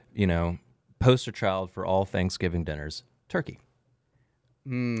 poster child for all Thanksgiving dinners, turkey.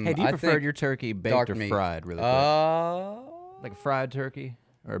 Hey, do you prefer your turkey baked or fried, really quick? Like a fried turkey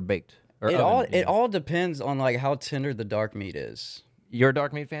or baked? Or it all depends on like how tender the dark meat is. You're a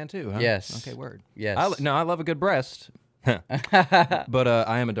dark meat fan too, huh? Yes. Okay, word. Yes. I love a good breast. But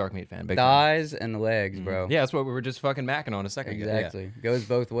I am a dark meat fan. Big Thighs and legs, bro. Yeah, that's what we were just fucking macking on a second ago. Exactly. Yeah. Goes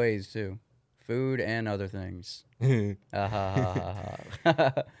both ways too. Food and other things.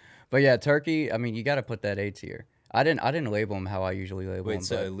 But yeah, turkey, I mean, you got to put that A tier. I didn't label them how I usually label them. Wait,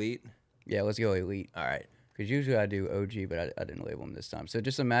 so elite? Yeah, let's go elite. All right. Because usually I do OG, but I didn't label them this time. So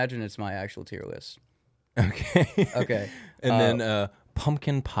just imagine it's my actual tier list. Okay. Okay. And then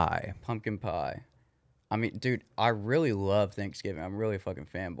pumpkin pie. Pumpkin pie. I mean, dude, I really love Thanksgiving. I'm really a fucking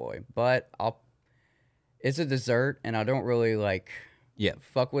fanboy. But it's a dessert, and I don't really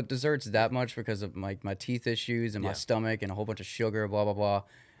fuck with desserts that much because of my teeth issues and my stomach and a whole bunch of sugar, blah, blah, blah.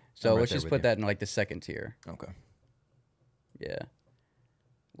 So let's just put that in like the second tier. Okay. Yeah.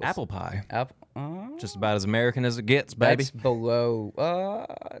 Apple pie. Apple. Just about as American as it gets, baby. That's below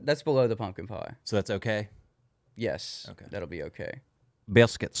the pumpkin pie. So that's okay? Yes. Okay. That'll be okay.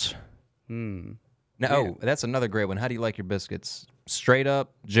 biscuits. Hmm. No, that's another great one. How do you like your biscuits? Straight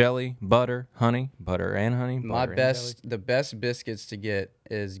up, jelly, butter, honey, butter and honey. My butter and best, the best biscuits to get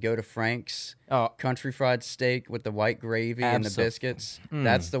is go to Frank's country fried steak with the white gravy and the biscuits.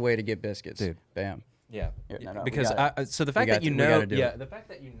 That's the way to get biscuits, dude. Bam. Yeah, Here, no, because so the fact that you know, the fact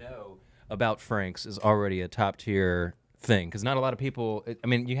that you know about Frank's is already a top tier thing, because not a lot of people. I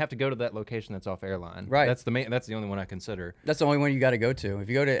mean, you have to go to that location that's off airline. Right. That's the main. That's the only one I consider. That's the only one you got to go to. If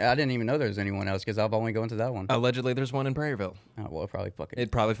you go to, I didn't even know there was anyone else because I've only gone to that one. Allegedly, there's one in Prairieville. Oh, well, it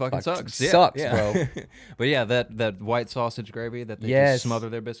probably fucking sucks. Sucks, yeah. bro. But yeah, that white sausage gravy that they just smother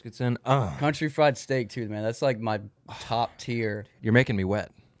their biscuits in. Country fried steak too, man. That's like my top tier. You're making me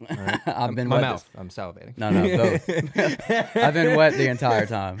wet. All right. I've been my wet. mouth. I'm salivating. No, both. I've been wet the entire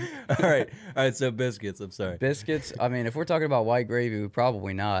time. All right. So biscuits. I'm sorry. Biscuits. I mean, if we're talking about white gravy,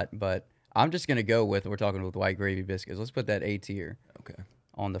 probably not. But I'm just gonna go with we're talking with white gravy biscuits. Let's put that A tier. Okay.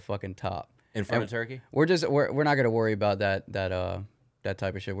 On the fucking top. In front of turkey. We're not gonna worry about that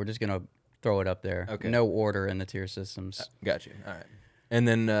type of shit. We're just gonna throw it up there. Okay. No order in the tier systems. Got you. All right. And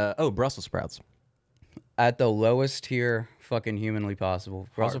then Brussels sprouts. At the lowest tier fucking humanly possible.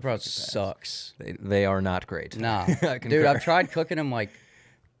 Brussels sprouts sucks. They are not great. Nah. Dude, I've tried cooking them like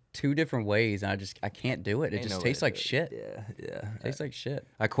 2 different ways and I can't do it. It just tastes like shit. Yeah. Tastes like shit.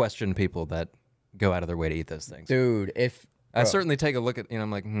 I question people that go out of their way to eat those things. Dude, I certainly take a look at, I'm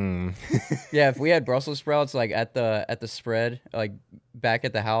like, Yeah, if we had Brussels sprouts like at the spread, like back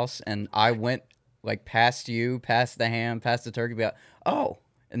at the house, and I went like past you, past the ham, past the turkey, be like, oh,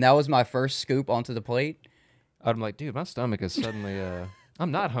 and that was my first scoop onto the plate. I'm like, dude, my stomach is suddenly,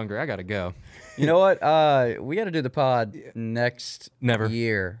 I'm not hungry. I got to go. You know what? We got to do the pod next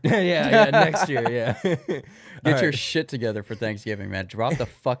year. yeah, next year, yeah. Get your shit together for Thanksgiving, man. Drop the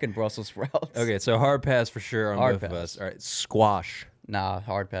fucking Brussels sprouts. Okay, so hard pass for sure on both of us. All right, squash. Nah,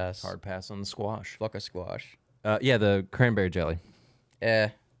 hard pass. Hard pass on the squash. Fuck a squash. Yeah, the cranberry jelly.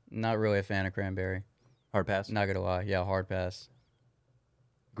 Not really a fan of cranberry. Hard pass? Not gonna lie. Yeah, hard pass.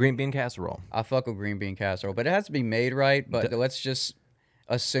 Green bean casserole. I fuck with green bean casserole, but it has to be made right. But let's just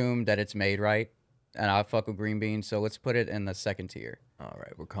assume that it's made right. And I fuck with green beans, so let's put it in the second tier. All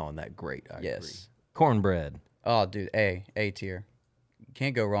right, we're calling that great. I yes. agree. Cornbread. Oh, dude, A tier.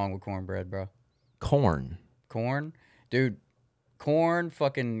 Can't go wrong with cornbread, bro. Corn. Dude, corn,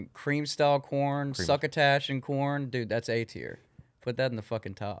 fucking cream style corn, succotash and corn, dude, that's A tier. Put that in the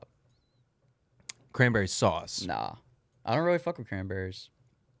fucking top. Cranberry sauce. Nah, I don't really fuck with cranberries.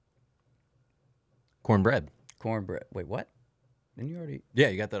 Cornbread. Wait, what? Didn't you already? Yeah,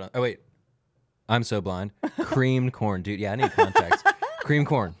 you got that on. Oh, wait. I'm so blind. Creamed corn. Dude, yeah, I need context. Cream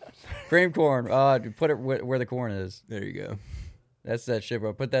corn. Cream corn. Put it where the corn is. There you go. That's that shit,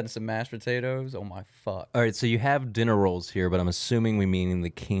 bro. Put that in some mashed potatoes. Oh, my fuck. All right, so you have dinner rolls here, but I'm assuming we mean the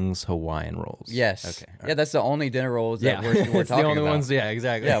King's Hawaiian rolls. Yes. Okay. Yeah, that's the only dinner rolls that we're talking about. the only ones, yeah,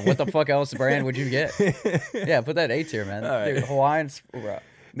 exactly. Yeah, what the fuck else brand would you get? Yeah, put that A tier, man. All right. Dude, Hawaiians, bro.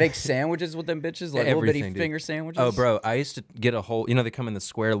 Make sandwiches with them bitches, like little bitty finger sandwiches. Oh, bro, I used to get a whole, they come in the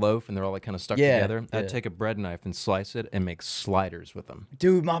square loaf and they're all like kind of stuck together. I'd take a bread knife and slice it and make sliders with them.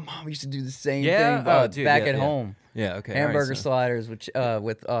 Dude, my mom used to do the same thing back at home. Yeah, okay. Hamburger sliders with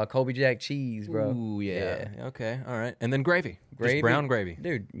Colby Jack cheese, bro. Ooh, yeah. Okay, all right. And then gravy. Just brown gravy.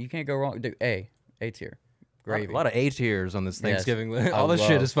 Dude, you can't go wrong. Dude, A tier. Gravy. A lot of A tiers on this Thanksgiving list. All this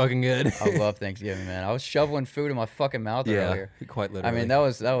shit is fucking good. I love Thanksgiving, man. I was shoveling food in my fucking mouth earlier. Quite literally. I mean, that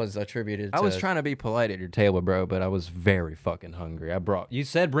was attributed to... I was trying to be polite at your table, bro, but I was very fucking hungry. You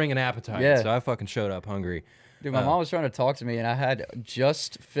said bring an appetite, so I fucking showed up hungry. Dude, my mom was trying to talk to me, and I had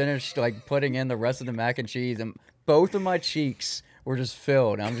just finished like putting in the rest of the mac and cheese, and both of my cheeks were just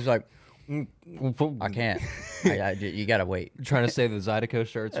filled. And I'm just like... I can't. You gotta wait. Trying to say the Zydeco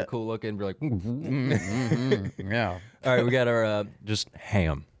shirts are cool looking. Be like, yeah. All right, we got our just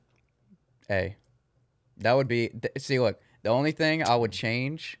ham. That would be. See, look. The only thing I would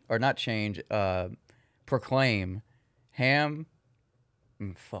change, or not change, proclaim, ham.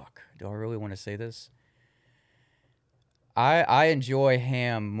 Fuck. Do I really want to say this? I enjoy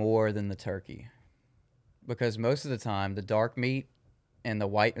ham more than the turkey, because most of the time the dark meat. And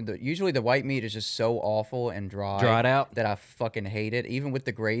usually the white meat is just so awful and dried out that I fucking hate it. Even with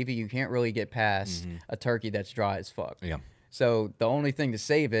the gravy, you can't really get past a turkey that's dry as fuck. Yeah. So the only thing to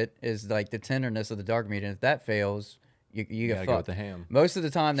save it is like the tenderness of the dark meat, and if that fails, you get fucked. Go with the ham. Most of the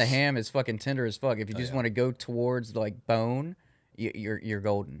time, the ham is fucking tender as fuck. If you just want to go towards like bone, you're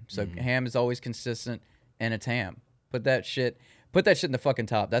golden. So ham is always consistent, and it's ham. Put that shit in the fucking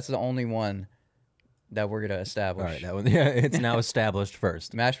top. That's the only one that we're gonna establish. All right, that one. Yeah, it's now established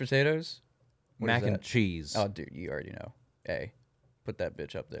first. Mashed potatoes, mac and cheese. Oh, dude, you already know. A. put that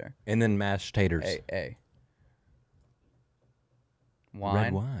bitch up there. And then mashed taters. A. Wine.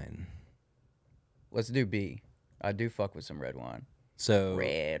 Red wine. Let's do B. I do fuck with some red wine. So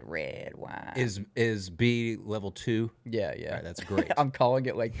red wine. Is B level 2? Yeah. All right, that's great. I'm calling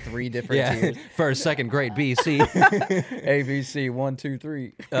it like 3 different tiers. First, second grade, B, C. A, B, C, 1, 2,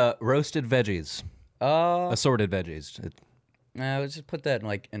 3. Roasted veggies. Assorted veggies. Let's just put that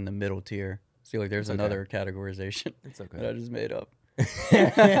in the middle tier. See, like there's another categorization. It's okay. That I just made up.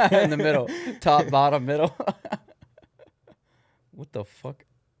 In the middle. Top, bottom, middle. What the fuck?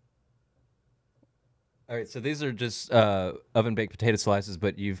 All right, so these are just oven-baked potato slices,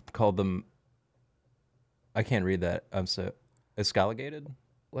 but you've called them... I can't read that. I'm so... Escalligated?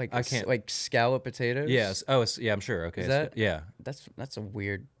 I can't... Like scallop potatoes? Yes. Oh, yeah, I'm sure. Okay. Is that... Yeah. That's a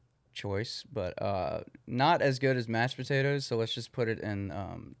weird choice, but not as good as mashed potatoes, so let's just put it in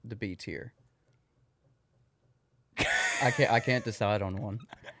the B tier. I can't decide on one.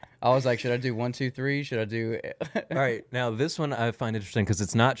 I was like, should I do 1, 2, 3? Should I do? All right, now this one I find interesting because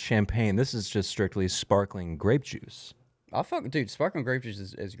it's not champagne. This is just strictly sparkling grape juice. Dude, sparkling grape juice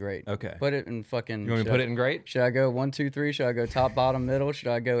is great. Okay. Put it in fucking. You want me to put it in great? Should I go 1, 2, 3? Should I go top, bottom, middle? Should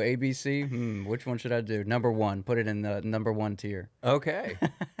I go A, B, C? Which one should I do? Number 1. Put it in the number 1 tier. Okay.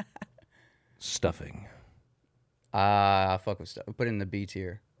 Stuffing. I fuck with stuff. Put it in the B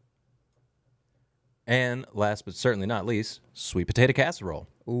tier. And last but certainly not least, sweet potato casserole.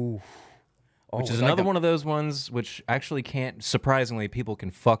 Ooh. Which is another one of those ones which actually can't, surprisingly, people can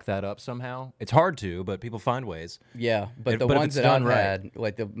fuck that up somehow. It's hard to, but people find ways. Yeah, but the ones that I've had,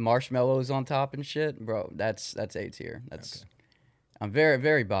 like the marshmallows on top and shit, bro, that's A tier. That's I'm very,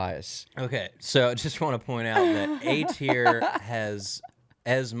 very biased. Okay, so I just want to point out that A tier has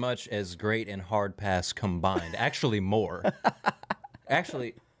as much as great and hard pass combined. Actually, more.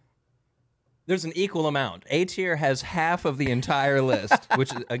 Actually... There's an equal amount. A tier has half of the entire list,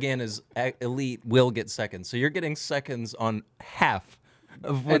 which again is elite will get seconds. So you're getting seconds on half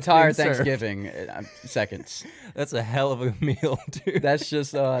of what's entire being served. Thanksgiving seconds. That's a hell of a meal, dude. That's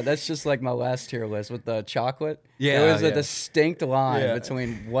just like my last tier list with the chocolate. Yeah, there was a distinct line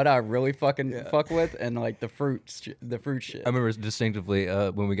between what I really fucking fuck with and like the fruit shit. I remember distinctively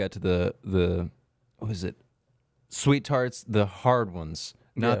when we got to the what was it? Sweet tarts, the hard ones.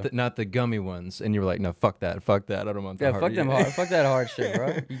 Not the gummy ones, and you were like, no, fuck that, I don't want the hard. Fuck them hard, fuck that hard shit,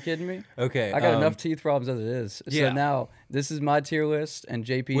 bro. You kidding me? Okay, I got enough teeth problems as it is. Yeah. So now this is my tier list, and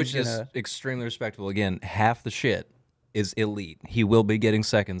JP's which is extremely respectable. Again, half the shit is elite. He will be getting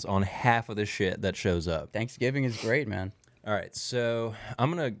seconds on half of the shit that shows up. Thanksgiving is great, man. All right, so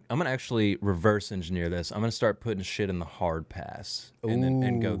I'm gonna actually reverse engineer this. I'm gonna start putting shit in the hard pass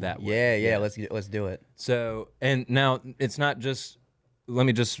and go that way. Yeah. Let's do it. So and now it's not just. Let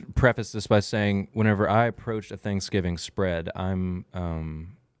me just preface this by saying, whenever I approach a Thanksgiving spread, I'm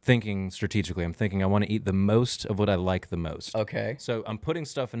thinking strategically. I'm thinking I want to eat the most of what I like the most. Okay. So I'm putting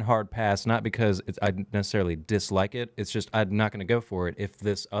stuff in hard pass, not because I necessarily dislike it. It's just I'm not going to go for it if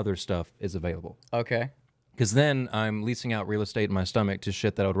this other stuff is available. Okay. Because then I'm leasing out real estate in my stomach to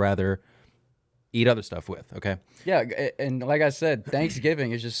shit that I would rather eat other stuff with, okay? Yeah, and like I said,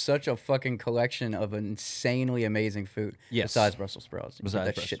 Thanksgiving is just such a fucking collection of insanely amazing food. Yes. Besides Brussels sprouts. Besides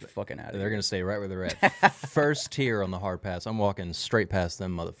that Brussels shit sprouts. fucking out of They're here. going to stay right where they're at. First tier on the hard pass. I'm walking straight past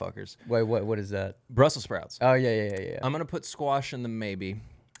them motherfuckers. Wait, what is that? Brussels sprouts. Oh, yeah. I'm going to put squash in the maybe,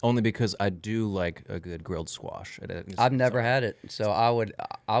 only because I do like a good grilled squash. I've never had it, so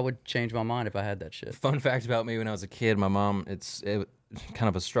I would change my mind if I had that shit. Fun fact about me: when I was a kid, my mom, it's kind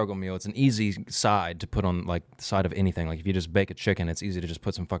of a struggle meal. It's an easy side to put on like the side of anything. Like if you just bake a chicken, it's easy to just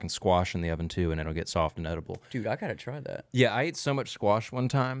put some fucking squash in the oven too, and it'll get soft and edible. Dude, I gotta try that. Yeah, I ate so much squash one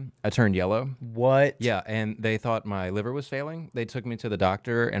time, I turned yellow. What? Yeah, and they thought my liver was failing. They took me to the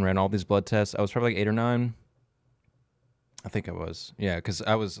doctor and ran all these blood tests. I was probably like 8 or 9. I think I was. Yeah, because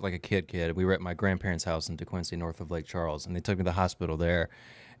I was like a kid. We were at my grandparents' house in DeQuincy, north of Lake Charles, and they took me to the hospital there.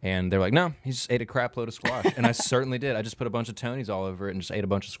 And they're like, no, he just ate a crap load of squash. And I certainly did. I just put a bunch of Tony's all over it and just ate a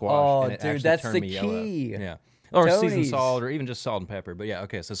bunch of squash. Oh, and it dude, actually that's turned the me key. Yellow. Yeah. Or seasoned Tony's. salt or even just salt and pepper. But yeah,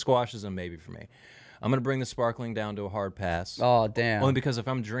 okay, so squash is a maybe for me. I'm going to bring the sparkling down to a hard pass. Oh, damn. Only because if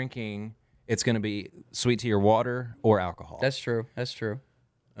I'm drinking, it's going to be sweet tea or water or alcohol. That's true. That's true.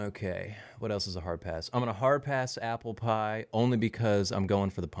 Okay, what else is a hard pass? I'm going to hard pass apple pie only because I'm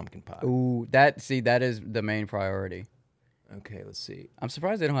going for the pumpkin pie. Ooh, that is the main priority. Okay, let's see. I'm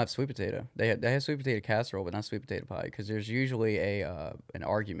surprised they don't have sweet potato. They have sweet potato casserole, but not sweet potato pie, because there's usually an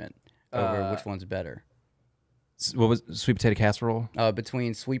argument over which one's better. What was sweet potato casserole?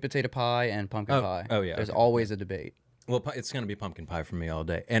 Between sweet potato pie and pumpkin pie. Oh, yeah. There's okay. always a debate. Well, it's going to be pumpkin pie for me all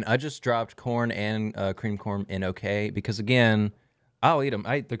day. And I just dropped corn and cream corn in okay because, again, I'll eat them.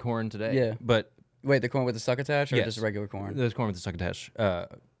 I ate the corn today. Yeah. But wait, the corn with the succotash or yes, just regular corn? There's corn with the succotash.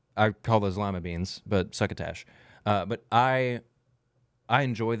 I call those lima beans, but succotash. But I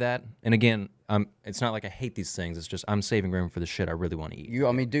enjoy that. And again, it's not like I hate these things. It's just I'm saving room for the shit I really want to eat.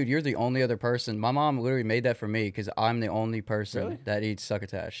 I mean, dude, you're the only other person. My mom literally made that for me because I'm the only person Really? that eats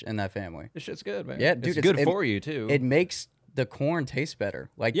succotash in that family. This shit's good, man. Yeah, dude, it's good for you too. It makes the corn taste better.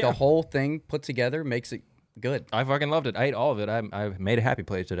 Like Yeah. the whole thing put together makes it good. I fucking loved it. I ate all of it. I made a happy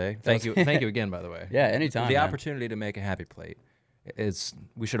plate today. Thank you again, by the way. Yeah, anytime. The man. opportunity to make a happy plate is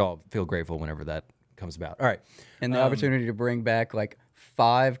we should all feel grateful whenever that comes about. All right, and the opportunity to bring back like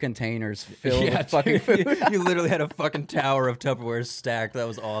 5 containers filled with fucking dude, food. you literally had a fucking tower of Tupperware stacked. That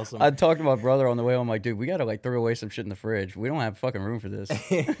was awesome. I talked to my brother on the way home, like, dude, we gotta like throw away some shit in the fridge. We don't have fucking room for this.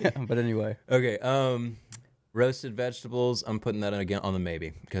 But anyway. Okay. Roasted vegetables. I'm putting that in again on the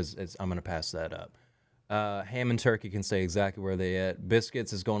maybe because I'm gonna pass that up. Ham and turkey can stay exactly where they at.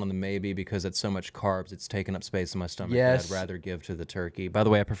 Biscuits is going on the maybe because it's so much carbs. It's taking up space in my stomach Yes. that I'd rather give to the turkey. By the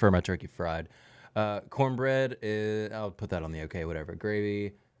way, I prefer my turkey fried. Cornbread, I'll put that on the okay, whatever.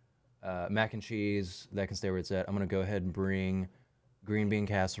 Gravy, mac and cheese, that can stay where it's at. I'm going to go ahead and bring green bean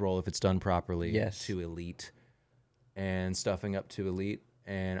casserole, if it's done properly, to elite. And stuffing up to elite.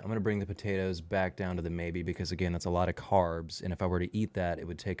 And I'm going to bring the potatoes back down to the maybe because, again, that's a lot of carbs. And if I were to eat that, it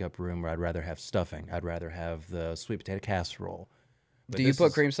would take up room where I'd rather have stuffing. I'd rather have the sweet potato casserole. But do you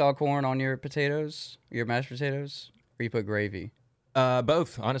put cream style corn on your potatoes, your mashed potatoes, or you put gravy?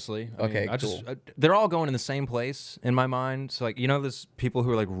 Both, honestly. Okay, cool. cool. They're all going in the same place in my mind. So, like, there's people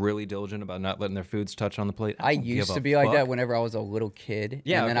who are like really diligent about not letting their foods touch on the plate. I don't used give to a be like that fuck. whenever I was a little kid.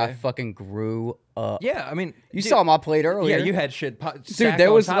 Yeah, and then I okay. fucking grew up. Yeah, I mean, you dude, saw my plate earlier. Yeah, you had shit. Dude,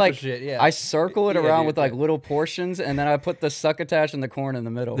 there was like shit. Yeah. I circle it Yeah, around dude, with like little portions, and then I put the succotash and the corn in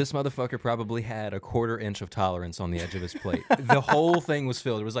the middle. This motherfucker probably had a 1/4 inch of tolerance on the edge of his plate. The whole thing was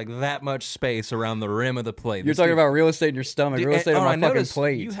filled. There was like that much space around the rim of the plate. You're talking about real estate in your stomach, real estate on my I fucking noticed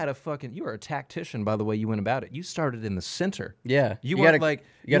plate. You were a tactician by the way you went about it. You started in the center. Yeah, you gotta- weren't like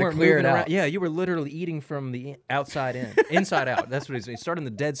you gotta weren't clear it moving out. around. Yeah, you were literally eating from the outside in, inside out. That's what he said. He started in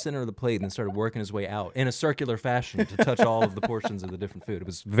the dead center of the plate and then started working his way out in a circular fashion to touch all of the portions of the different food. It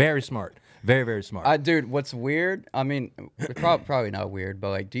was very smart, very very smart. Dude, what's weird? I mean, probably not weird, but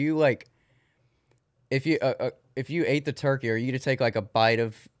like, do you like if you ate the turkey, are you to take like a bite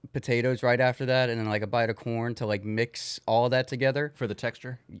of potatoes right after that, and then like a bite of corn to like mix all that together for the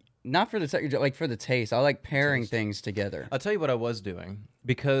texture? Not for the texture, like for the taste. I like pairing things together. I'll tell you what I was doing.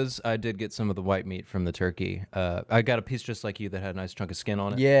 Because I did get some of the white meat from the turkey, I got a piece just like you that had a nice chunk of skin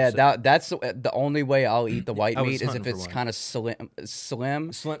on it. Yeah, so, that's the only way I'll eat the white I was meat is hunting if for it's one. kind of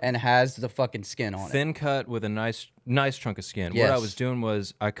slim and has the fucking skin on it. thin cut with a nice chunk of skin. Yes. What I was doing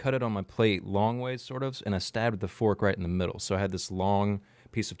was I cut it on my plate long ways, sort of, and I stabbed the fork right in the middle. So I had this long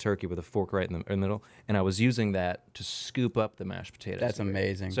piece of turkey with a fork right in the middle, and I was using that to scoop up the mashed potatoes. That's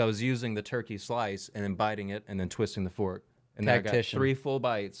amazing. So I was using the turkey slice and then biting it and then twisting the fork. And then I got Tactician. 3 full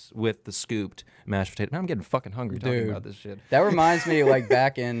bites with the scooped mashed potato. Now I'm getting fucking hungry talking about this shit. That reminds me, like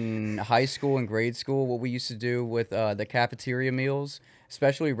back in high school and grade school, what we used to do with the cafeteria meals,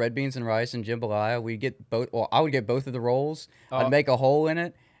 especially red beans and rice and jambalaya. We get both. Well, I would get both of the rolls. I'd make a hole in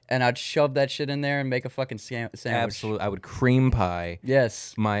it, and I'd shove that shit in there and make a fucking sandwich. Absolutely, I would cream pie.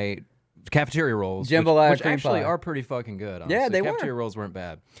 Yes, my cafeteria rolls, jambalaya which cream actually pie. are pretty fucking good. Honestly. Yeah, they cafeteria were. rolls weren't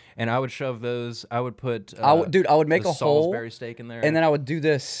bad, and I would shove those. I would put, I would make the a hole, Salisbury steak in there, and then I would do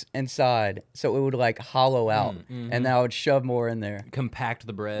this inside, so it would like hollow out, and then I would shove more in there. Compact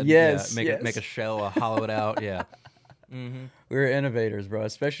the bread. Yes, yeah, make a shell, hollow it out. Yeah. We were innovators, bro.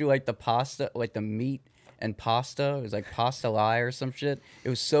 Especially like the pasta, like the meat and pasta. It was like pasta lie or some shit. It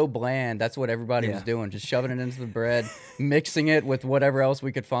was so bland. That's what everybody was doing, just shoving it into the bread, mixing it with whatever else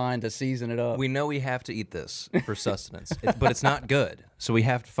we could find to season it up. We know we have to eat this for sustenance, but it's not good. So we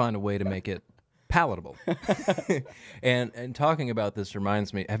have to find a way to make it palatable. and talking about this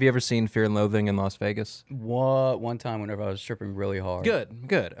reminds me, have you ever seen Fear and Loathing in Las Vegas? One time whenever I was tripping really hard.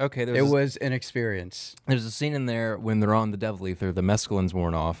 Good. Okay. It was an experience. There's a scene in there when they're on the devil ether, the mescaline's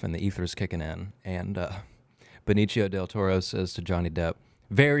worn off and the ether's kicking in, and Benicio del Toro says to Johnny Depp,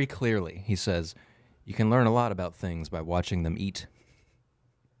 very clearly, he says, you can learn a lot about things by watching them eat.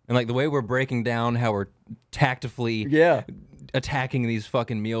 And like the way we're breaking down how we're tactfully attacking these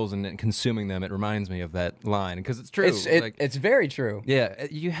fucking meals and consuming them, it reminds me of that line because it's true. It's very true. Yeah,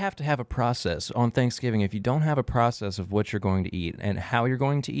 you have to have a process on Thanksgiving. If you don't have a process of what you're going to eat and how you're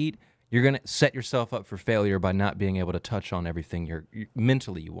going to eat, you're gonna set yourself up for failure by not being able to touch on everything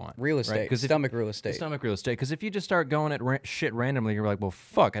mentally you want. Real estate, right? stomach real estate. Stomach real estate. Because if you just start going at shit randomly, you're like, well,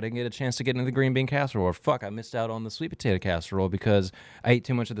 fuck, I didn't get a chance to get into the green bean casserole, or fuck, I missed out on the sweet potato casserole because I ate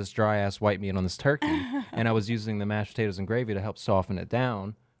too much of this dry ass white meat on this turkey, and I was using the mashed potatoes and gravy to help soften it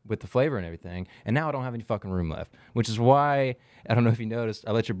down with the flavor and everything, and now I don't have any fucking room left. Which is why, I don't know if you noticed,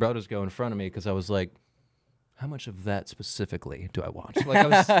 I let your brothers go in front of me because I was like, how much of that specifically do I want? Like I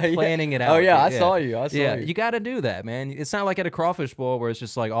was planning it out. Oh yeah, I saw you. You got to do that, man. It's not like at a crawfish bowl where it's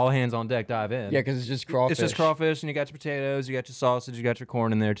just like all hands on deck, dive in. Yeah, because it's just crawfish. It's just crawfish, and you got your potatoes, you got your sausage, you got your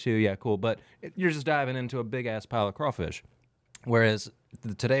corn in there too. Yeah, cool. But you're just diving into a big ass pile of crawfish. Whereas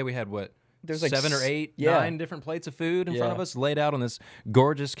today we had what? There's like 7 or 8, 9 different plates of food in front of us, laid out on this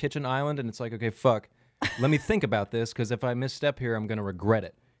gorgeous kitchen island, and it's like, okay, fuck. Let me think about this, because if I misstep here, I'm gonna regret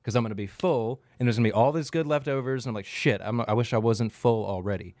it. Because I'm going to be full, and there's going to be all this good leftovers, and I'm like, shit, I wish I wasn't full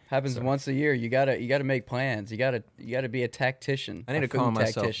already. Happens once a year. You gotta make plans. You gotta be a tactician. I need to calm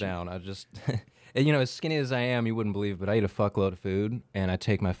myself down. I just, you know, as skinny as I am, you wouldn't believe, but I eat a fuckload of food, and I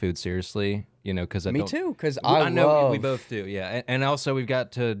take my food seriously, you know, because I Me too, because I know we both do, yeah. And also we've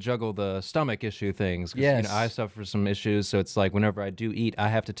got to juggle the stomach issue things. Yes. You know, I suffer some issues, so it's like whenever I do eat, I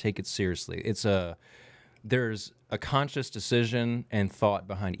have to take it seriously. There's a conscious decision and thought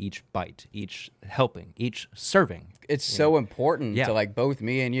behind each bite, each helping, each serving. It's so important to like both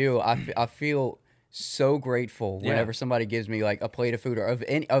me and you. I feel so grateful whenever somebody gives me like a plate of food or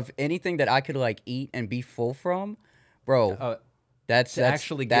of anything that I could like eat and be full from, bro. That's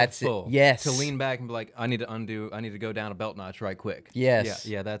actually get full. Yes. To lean back and be like, I need to go down a belt notch right quick. Yes.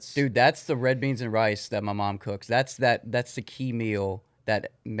 Yeah, that's dude. That's the red beans and rice that my mom cooks. That's the key meal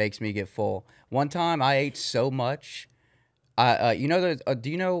that makes me get full. One time I ate so much. You know,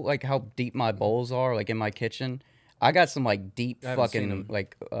 do you know like how deep my bowls are, like in my kitchen? I got some like deep fucking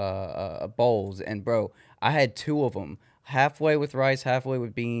like bowls, and bro, I had 2 of them, halfway with rice, halfway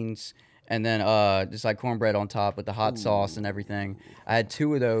with beans, and then just like cornbread on top with the hot sauce and everything. I had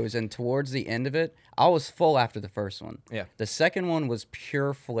 2 of those, and towards the end of it, I was full after the first one. Yeah. The second one was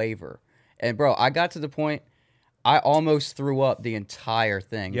pure flavor, and bro, I got to the point I almost threw up the entire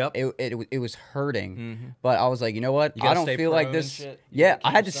thing. Yep. It was hurting, but I was like, you know what? You I don't feel like this. Yeah,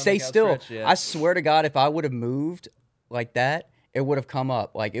 I had to stay still. I swear to God, if I would have moved like that, it would have come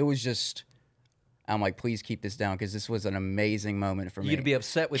up. Like it was just. I'm like, please keep this down because this was an amazing moment for me. You'd be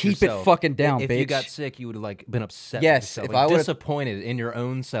upset with yourself. yourself. Keep it fucking down, if bitch. If you got sick, you would have like been upset. Yes, with yourself. if Like, I would disappointed in your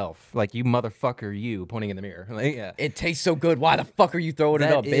own self, like you motherfucker, you pointing in the mirror. Like, yeah, it tastes so good. Why the fuck are you throwing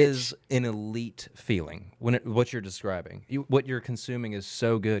it up, bitch? That is an elite feeling. What you're describing, what you're consuming is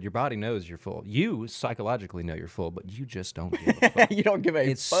so good. Your body knows you're full. You psychologically know you're full, but you just don't give a fuck. You don't give a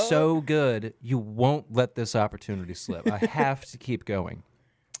It's fuck. so good. You won't let this opportunity slip. I have to keep going.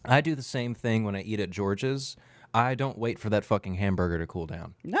 I do the same thing when I eat at George's. I don't wait for that fucking hamburger to cool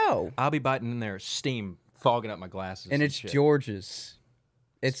down. No. I'll be biting in there, steam fogging up my glasses. And it's shit. George's.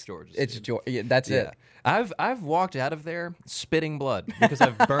 It's George's. It's George. Yeah, that's it. I've walked out of there spitting blood because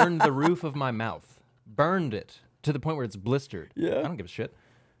I've burned the roof of my mouth. Burned it to the point where it's blistered. Yeah. I don't give a shit.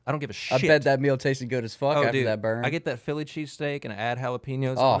 I don't give a shit. I bet that meal tasted good as fuck after dude, that burn. I get that Philly cheesesteak and I add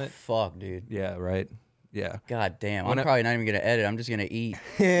jalapenos on it. Oh, fuck, dude. Yeah, right. Yeah. God damn. I'm probably not even going to edit. I'm just going to eat.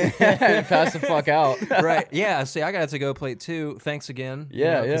 And pass the fuck out. Right. Yeah. See, I got a to-go plate too. Thanks again.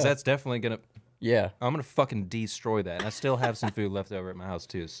 Yeah, Because that's definitely going to... Yeah. I'm going to fucking destroy that. And I still have some food left over at my house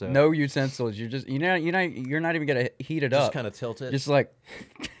too. So no utensils. You're just, you're not even going to heat it up. Just kind of tilt it. Just like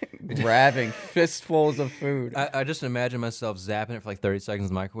grabbing fistfuls of food. I just imagine myself zapping it for like 30 seconds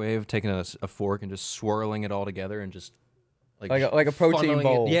in the microwave, taking a fork and just swirling it all together and just... Like a protein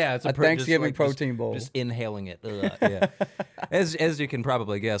bowl. Yeah, it's a Thanksgiving protein bowl. Just inhaling it. Yeah. As you can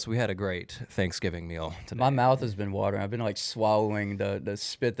probably guess, we had a great Thanksgiving meal today. My mouth has been watering. I've been like swallowing the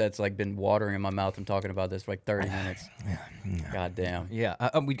spit that's like been watering in my mouth. I'm talking about this for like 30 minutes. God damn. Yeah.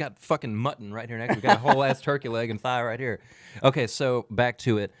 We got fucking mutton right here next. We got a whole ass turkey leg and thigh right here. Okay, so back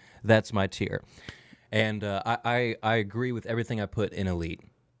to it. That's my tier, and I agree with everything I put in elite.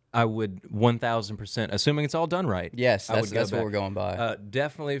 I would 1,000%, assuming it's all done right. Yes, that's what we're going by.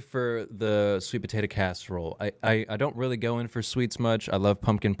 Definitely for the sweet potato casserole. I don't really go in for sweets much. I love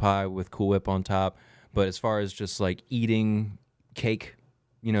pumpkin pie with Cool Whip on top. But as far as just like eating cake,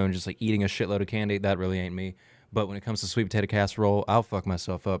 you know, and just like eating a shitload of candy, that really ain't me. But when it comes to sweet potato casserole, I'll fuck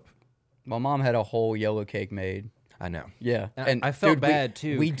myself up. My mom had a whole yellow cake made. I know. Yeah. And I felt bad,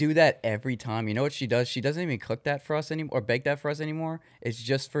 too. We do that every time. You know what she does? She doesn't even cook that for us anymore or bake that for us anymore. It's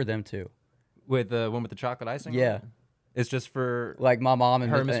just for them, too. With the one with the chocolate icing? Yeah. It's just for like my mom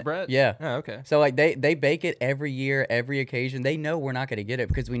and Hermes bread. Yeah. Oh, okay. So like they bake it every year, every occasion. They know we're not going to get it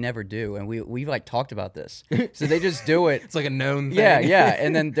because we never do, and we've like talked about this. So they just do it. It's like a known thing. Yeah, yeah.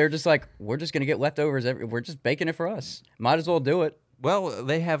 And then they're just like, we're just going to get leftovers. We're just baking it for us. Might as well do it. Well,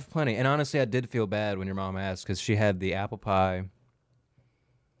 they have plenty. And honestly, I did feel bad when your mom asked because she had the apple pie.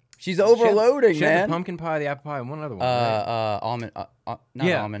 She's overloading, she had the pumpkin pie, the apple pie, and one other one. Almond,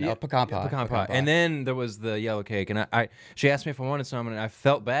 pecan pie. Pecan pie. And then there was the yellow cake. And she asked me if I wanted some, and I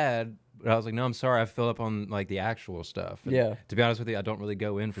felt bad. But I was like, no, I'm sorry. I fill up on like the actual stuff. And yeah. To be honest with you, I don't really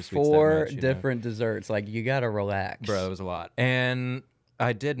go in for sweets Four that much. different desserts. Like, you got to relax. Bro, it was a lot. And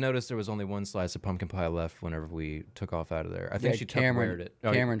I did notice there was only one slice of pumpkin pie left whenever we took off out of there. I think she Tupperwared it.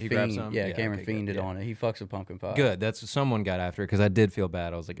 Oh, Cameron he grabbed Fiend. some? Yeah, Cameron okay, fiended yeah. on it. He fucks with pumpkin pie. Good. That's someone got after it because I did feel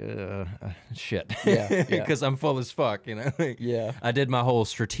bad. I was like, shit. Yeah. Because I'm full as fuck, you know? Like, yeah. I did my whole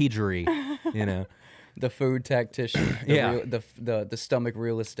strategery, you know? The food tactician. The stomach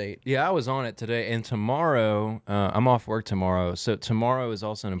real estate. Yeah, I was on it today. And tomorrow, I'm off work tomorrow. So tomorrow is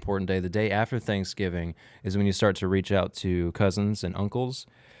also an important day. The day after Thanksgiving is when you start to reach out to cousins and uncles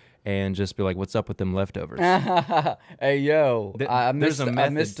and just be like, what's up with them leftovers? Hey, yo, I missed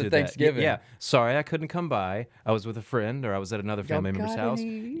the Thanksgiving. Yeah, sorry, I couldn't come by. I was with a friend or I was at another family member's house.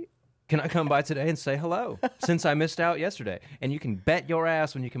 Can I come by today and say hello since I missed out yesterday? And you can bet your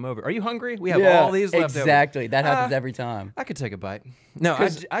ass when you come over. Are you hungry? We have all these leftovers. Exactly. That happens every time. I could take a bite. No,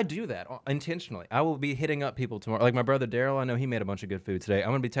 I do that intentionally. I will be hitting up people tomorrow. Like my brother Daryl, I know he made a bunch of good food today.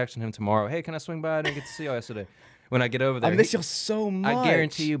 I'm going to be texting him tomorrow. Hey, can I swing by? I didn't get to see y'all yesterday. When I get over there. I miss you so much. I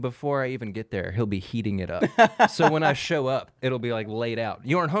guarantee you before I even get there, he'll be heating it up. So when I show up, it'll be like laid out.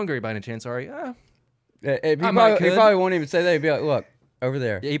 You aren't hungry by any chance, are you? He probably won't even say that. He'd be like, look. Over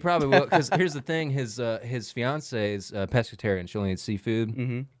there. Yeah, he probably will. Because here's the thing: his fiance is pescatarian. She only eats seafood.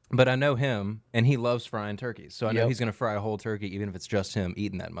 Mm-hmm. But I know him, and he loves frying turkeys. So I know he's going to fry a whole turkey, even if it's just him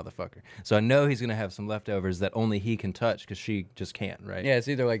eating that motherfucker. So I know he's going to have some leftovers that only he can touch because she just can't, right? Yeah, it's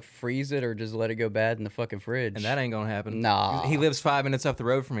either like freeze it or just let it go bad in the fucking fridge. And that ain't going to happen. Nah. He lives 5 minutes up the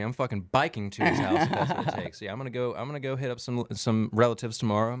road from me. I'm fucking biking to his house if that's what it takes. Yeah, I'm gonna go hit up some relatives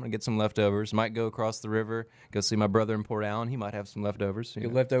tomorrow. I'm going to get some leftovers. Might go across the river, go see my brother in Port Allen. He might have some leftovers. You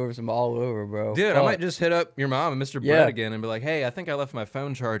leftovers from all over, bro. Dude, I might just hit up your mom and Mr. Brett again and be like, hey, I think I left my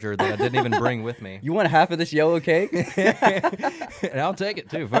phone charger that I didn't even bring with me. You want half of this yellow cake? And I'll take it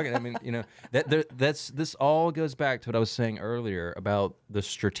too. Fuck it. I mean, you know, this all goes back to what I was saying earlier about the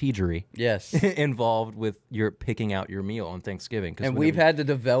strategery. Yes. Involved with your picking out your meal on Thanksgiving. And we've had to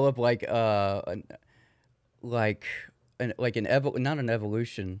develop not an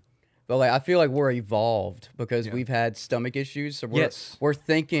evolution, but like I feel like we're evolved because we've had stomach issues. So we're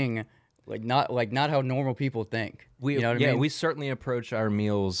thinking not how normal people think. You know what I mean? We certainly approach our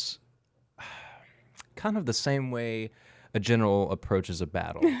meals kind of the same way a general approaches a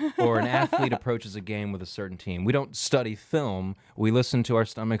battle or an athlete approaches a game with a certain team. We don't study film. We listen to our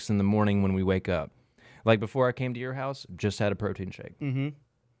stomachs in the morning when we wake up. Like before I came to your house, just had a protein shake.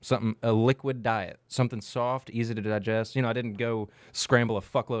 Mm-hmm. A liquid diet, something soft, easy to digest. You know, I didn't go scramble a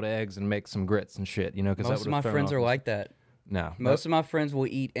fuckload of eggs and make some grits and shit, you know, because most of my friends are like that. No. Most of my friends will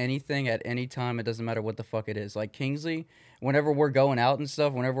eat anything at any time. It doesn't matter what the fuck it is. Like Kingsley, whenever we're going out and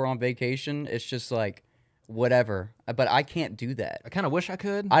stuff, whenever we're on vacation, it's just like whatever. But I can't do that. I kind of wish I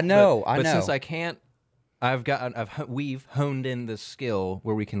could. I know. But since I can't, we've honed in this skill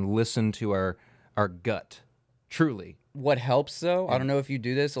where we can listen to our gut. Truly. What helps though, I don't know if you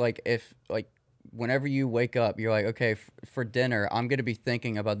do this, whenever you wake up, you're like, okay, for dinner, I'm going to be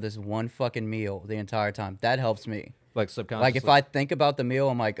thinking about this one fucking meal the entire time. That helps me. Like subconsciously? Like if I think about the meal,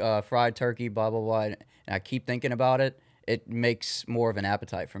 I'm like, fried turkey, blah, blah, blah, and I keep thinking about it, it makes more of an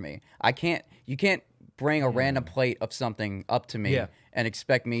appetite for me. You can't bring a random plate of something up to me and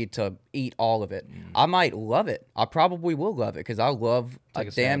expect me to eat all of it. I might love it. I probably will love it because I love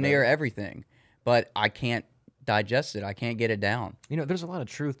damn near everything, but I can't digest it. I can't get it down. You know, there's a lot of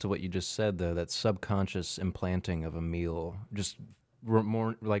truth to what you just said, though, that subconscious implanting of a meal, just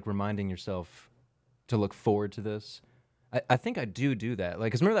more like reminding yourself to look forward to this. I think I do that. Like,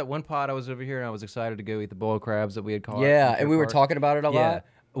 because remember that one pod I was over here and I was excited to go eat the boil crabs that we had caught? Yeah, and we were talking about it a lot.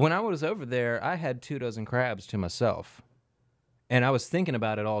 When I was over there, I had 24 crabs to myself. And I was thinking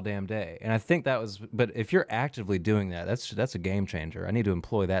about it all damn day. And I think that was, but if you're actively doing that, that's a game changer. I need to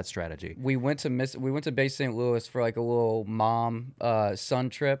employ that strategy. We went to Bay St. Louis for like a little mom son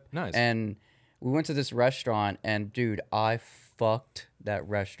trip. Nice. And we went to this restaurant and dude, I fucked that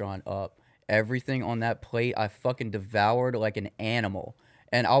restaurant up. Everything on that plate, I fucking devoured like an animal.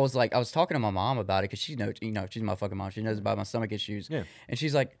 And I was talking to my mom about it because she knows, she's my fucking mom. She knows about my stomach issues. Yeah. And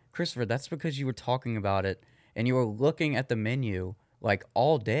she's like, Christopher, that's because you were talking about it. and you were looking at the menu like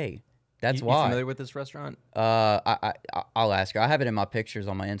all day. That's You why. familiar with this restaurant? I'll ask her. I have it in my pictures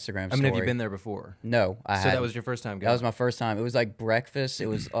on my Instagram story. I mean, have you been there before? No, I haven't. So that was your first time going? That was my first time. It was like breakfast. It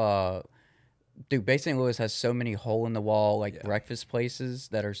was dude, Bay St. Louis has so many hole in the wall like breakfast places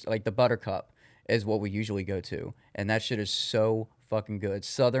that are like the Buttercup is what we usually go to, and that shit is so fucking good.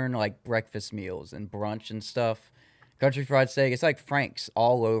 Southern like breakfast meals and brunch and stuff. Country fried steak. It's like Frank's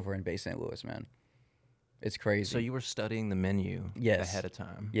all over in Bay St. Louis, man. It's crazy. So you were studying the menu ahead of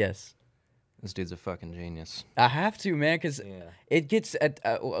time? Yes. This dude's a fucking genius. I have to, man, because it gets,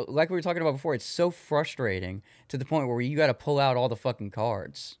 like we were talking about before, it's so frustrating to the point where you got to pull out all the fucking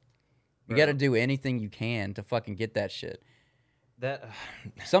cards. You got to do anything you can to fucking get that shit.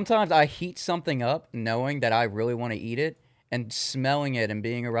 Sometimes I heat something up knowing that I really want to eat it, and smelling it and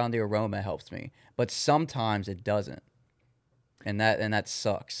being around the aroma helps me. But sometimes it doesn't. And that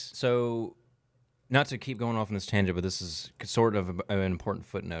sucks. So, not to keep going off on this tangent, but this is sort of an important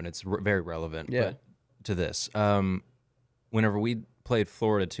footnote. It's very relevant but to this. Whenever we played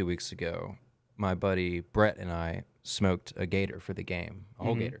Florida 2 weeks ago, my buddy Brett and I smoked a gator for the game, a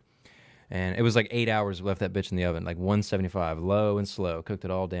whole gator. And it was like 8 hours. We left that bitch in the oven, like 175, low and slow, cooked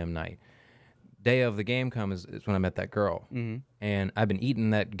it all damn night. Day of the game comes is when I met that girl. And I've been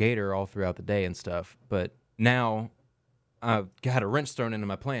eating that gator all throughout the day and stuff, but now I've got a wrench thrown into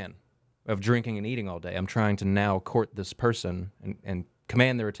my plan of drinking and eating all day. I'm trying to now court this person and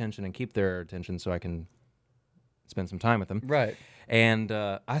command their attention and keep their attention so I can spend some time with them. Right. And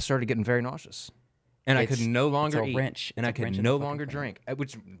I started getting very nauseous. And I could no longer eat. Wrench. And I could no longer drink.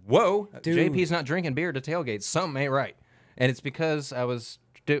 Which, whoa, Dude. JP's not drinking beer to tailgate. Something ain't right. And it's because I was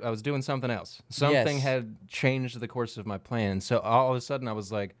doing something else. Something had changed the course of my plan. So all of a sudden I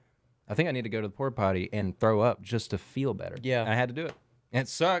was like, I think I need to go to the porta potty and throw up just to feel better. Yeah. And I had to do it. And it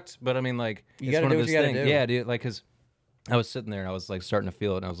sucked, but I mean, like, You it's gotta one do of what those you gotta things. do. Yeah, dude, like, because I was sitting there and I was like starting to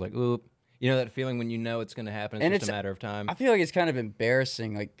feel it, and I was like, oop. You know that feeling when you know it's going to happen? It's just a matter of time. I feel like it's kind of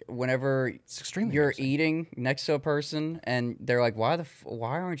embarrassing. Like whenever you're embarrassing. eating next to a person and they're like, "Why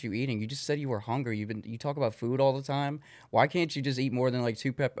aren't you eating? You just said you were hungry. You talk about food all the time. Why can't you just eat more than like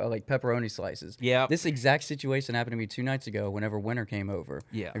two pepperoni slices?" Yeah. This exact situation happened to me 2 nights ago. Whenever Winter came over.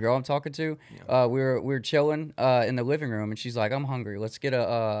 Yeah. The girl I'm talking to, we were chilling in the living room, and she's like, "I'm hungry. Let's get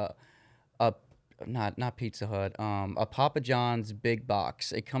a not Pizza Hut, a Papa John's big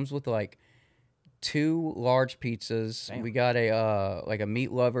box. It comes with like 2 large pizzas. Damn. We got a like a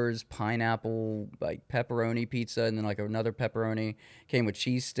meat lovers pineapple like pepperoni pizza, and then like another pepperoni. Came with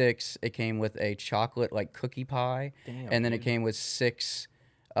cheese sticks. It came with a chocolate like cookie pie, and then it came with 6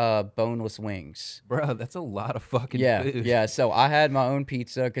 boneless wings. Bro, that's a lot of fucking food. Yeah, so I had my own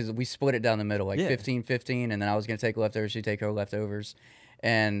pizza because we split it down the middle, like 15-15, and then I was gonna take leftovers, she'd take her leftovers,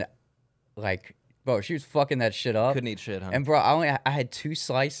 and like, bro, she was fucking that shit up. Couldn't eat shit, huh? And bro, I had 2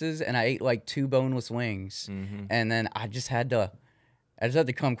 slices, and I ate like 2 boneless wings, and then I just had to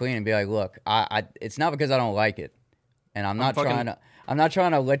come clean and be like, look, it's not because I don't like it, and I'm not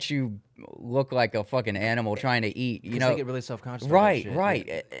trying to let you look like a fucking animal trying to eat. You know, they get really self-conscious. Right, about that shit. right.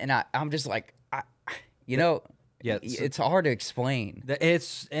 Yeah. And I'm just like, it's hard to explain.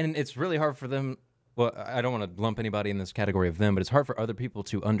 It's really hard for them. Well, I don't want to lump anybody in this category of them, but it's hard for other people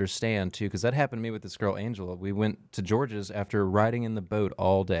to understand too, because that happened to me with this girl Angela. We went to George's after riding in the boat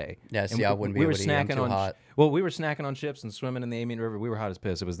all day. Yeah, see, I wouldn't be able to eat. I'm too hot. Well, we were snacking on chips and swimming in the Amiens River. We were hot as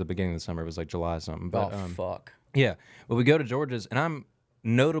piss. It was the beginning of the summer. It was like July something. But, fuck. Yeah, well, we go to George's, and I'm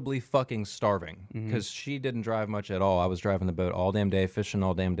notably fucking starving because she didn't drive much at all. I was driving the boat all damn day, fishing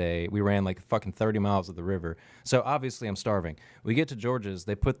all damn day. We ran like fucking 30 miles of the river. So obviously I'm starving. We get to George's.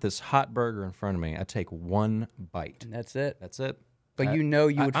 They put this hot burger in front of me. I take 1 bite. And that's it. That's it. But you know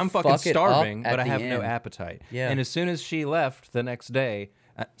you would I'm fuck fucking it up starving, at but I the have no end. appetite. Yeah. And as soon as she left the next day,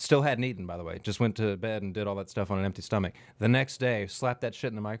 I still hadn't eaten, by the way. Just went to bed and did all that stuff on an empty stomach. The next day, slapped that shit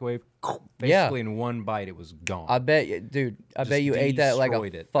in the microwave. Basically in 1 bite, it was gone. I bet you, dude. I bet you ate that like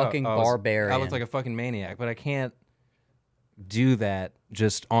a fucking barbarian. I looked like a fucking maniac, but I can't do that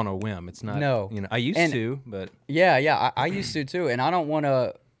just on a whim. It's not. No. You know, I used to, but yeah, I used to too, and I don't want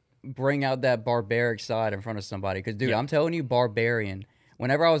to bring out that barbaric side in front of somebody because, dude, I'm telling you, barbarian.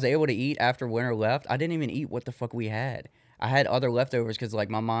 Whenever I was able to eat after Winter left, I didn't even eat what the fuck we had. I had other leftovers because, like,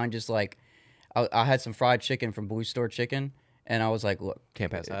 my mind just, like, I had some fried chicken from Blue Store Chicken, and I was like, look.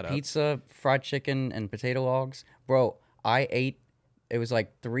 Can't pass that up. Pizza, fried chicken, and potato logs. Bro, I ate, it was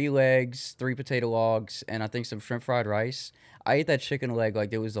like 3 legs, 3 potato logs, and I think some shrimp fried rice. I ate that chicken leg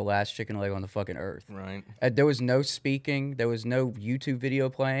like it was the last chicken leg on the fucking earth. Right. There was no speaking. There was no YouTube video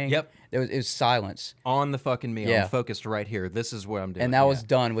playing. Yep. It was silence. On the fucking meal. Yeah. I'm focused right here. This is what I'm doing. And that was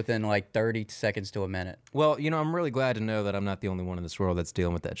done within like 30 seconds to a minute. Well, you know, I'm really glad to know that I'm not the only one in this world that's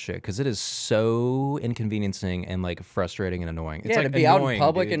dealing with that shit, because it is so inconveniencing and like frustrating and annoying. It's Yeah, like to be out in annoying,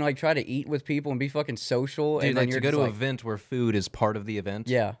 public dude. and like try to eat with people and be fucking social. Dude, and then like you're to go just to an like, event where food is part of the event.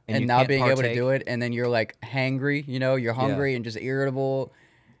 yeah, and you not can't being able to partake. do it, and then you're like hangry, you know, you're hungry and just irritable.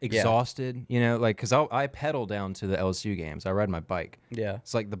 Exhausted, you know, like, because I pedal down to the LSU games. I ride my bike. Yeah.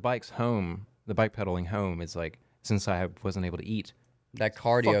 It's like the bike's home, the bike pedaling home is like, since I wasn't able to eat. That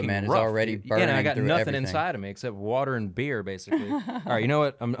cardio, fucking man, is rough, already dude. burning Yeah, and I got through nothing everything. inside of me except water and beer, basically. All right, you know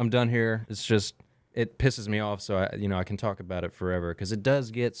what? I'm done here. It's just, it pisses me off, so I can talk about it forever, because it does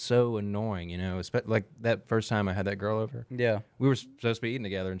get so annoying, you know. Like that first time I had that girl over. Yeah. We were supposed to be eating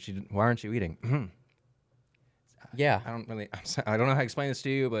together, and why aren't you eating? Yeah. I don't know how to explain this to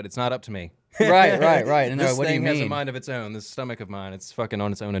you, but it's not up to me. Right. And This what do you thing has a mean? mind of its own. This stomach of mine, it's fucking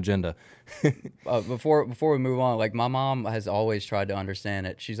on its own agenda. Before we move on, like my mom has always tried to understand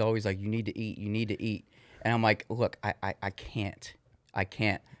it. She's always like, you need to eat. And I'm like, look, I can't.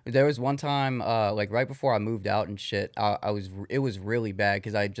 There was one time, like right before I moved out and shit, it was really bad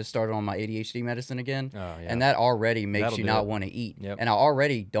because I just started on my ADHD medicine again. Oh, yeah. And that already makes That'll you do not it. want to eat. Yep. And I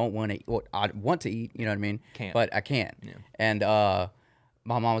already don't want to, well, I want to eat, you know what I mean? Can't. But I can't. Yeah. And,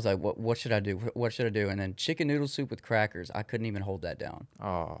 my mom was like, what should I do? What should I do? And then chicken noodle soup with crackers. I couldn't even hold that down.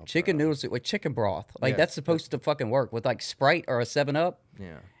 Oh, chicken noodle soup with chicken broth. Like, Yeah. that's supposed to fucking work with like Sprite or a 7-Up.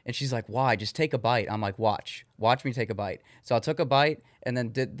 Yeah. And she's like, why? Just take a bite. I'm like, watch me take a bite. So I took a bite and then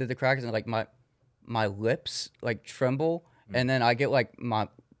did the crackers, and like my lips like tremble. And then I get like my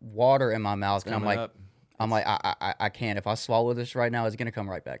water in my mouth, and I'm coming like, up. I can't. If I swallow this right now, it's going to come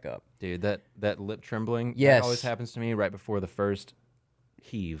right back up. Dude, that lip trembling, Yes. that always happens to me right before the first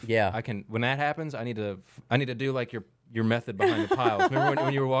heave. Yeah. When that happens, I need to do like your method behind the piles. Remember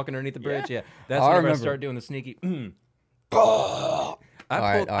when you were walking underneath the bridge? Yeah. That's whenever I start doing the sneaky.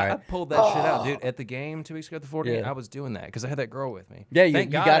 I pulled that shit out, dude. At the game 2 weeks ago at the 48, I was doing that because I had that girl with me. Yeah, Thank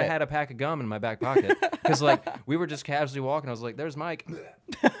you God got I it. had a pack of gum in my back pocket because like we were just casually walking. I was like, "There's Mike,"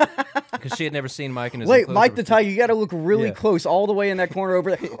 because she had never seen Mike in his. Wait, enclosure Mike the before. Tiger, you got to look really Yeah. close, all the way in that corner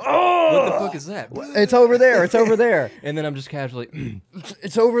over there. What the fuck is that? It's over there. It's over there. And then I'm just casually.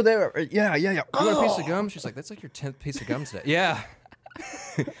 It's over there. Yeah. You want a piece of gum? She's like, that's like your 10th piece of gum today. Yeah.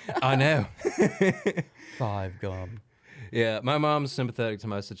 I know. 5 gum. Yeah, my mom's sympathetic to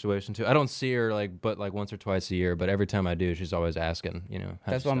my situation too. I don't see her but once or twice a year, but every time I do, she's always asking, you know.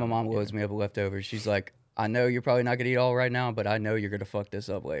 That's why my mom loads me up with leftovers. She's like, I know you're probably not gonna eat all right now, but I know you're gonna fuck this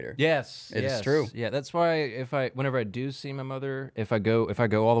up later. Yes, It's yes. true. Yeah, that's why whenever I do see my mother, if I go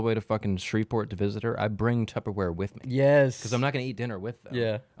all the way to fucking Shreveport to visit her, I bring Tupperware with me. Yes. Because I'm not gonna eat dinner with them.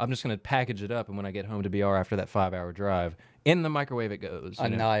 Yeah. I'm just gonna package it up, and when I get home to BR after that 5-hour drive, in the microwave it goes. You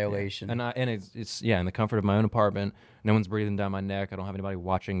know? Annihilation. Yeah. And it's in the comfort of my own apartment. No one's breathing down my neck. I don't have anybody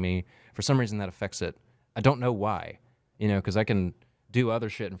watching me. For some reason, that affects it. I don't know why. You know, because I can do other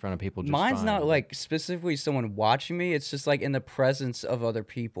shit in front of people just Mine's fine. not like specifically someone watching me. It's just like in the presence of other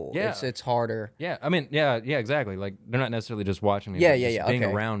people. Yeah. It's harder. Yeah, I mean, yeah, exactly. Like they're not necessarily just watching me. Yeah, but yeah, just yeah, Being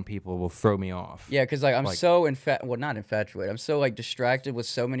okay. around people will throw me off. Yeah, because like I'm so not infatuated. I'm so like distracted with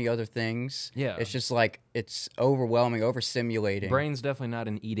so many other things. Yeah. It's just like it's overwhelming, overstimulating. Brain's definitely not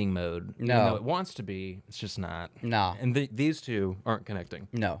in eating mode. No. Even though it wants to be. It's just not. Nah. And these two aren't connecting.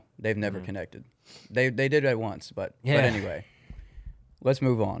 No, they've never connected. They did it once, but Yeah. anyway. Let's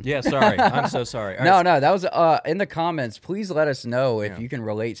move on. Yeah, sorry. I'm so sorry. All No, right. no, that was in the comments. Please let us know if you can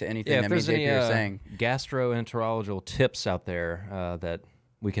relate to anything Yeah, that if me there's and any JP are saying. gastroenterological tips out there that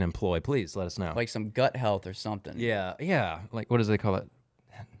we can employ, please let us know. Like some gut health or something. Yeah, yeah. Like, what does they call it?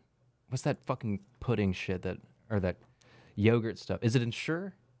 What's that fucking pudding shit or that yogurt stuff? Is it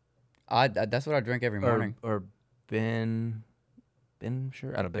Ensure? That's what I drink every morning. Or Ben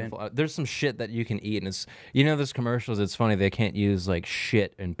Sure? I don't know. There's some shit that you can eat, and it's, you know, those commercials, it's funny, they can't use like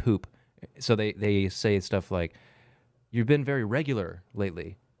shit and poop. So they say stuff like, you've been very regular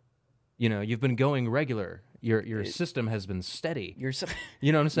lately. You know, you've been going regular. Your system has been steady. You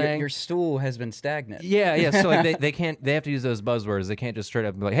know what I'm saying? Your stool has been stagnant. Yeah, yeah. So like they have to use those buzzwords. They can't just straight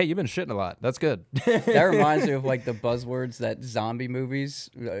up be like, hey, you've been shitting a lot. That's good. That reminds me of like the buzzwords that zombie movies,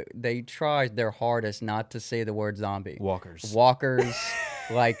 they try their hardest not to say the word zombie. Walkers.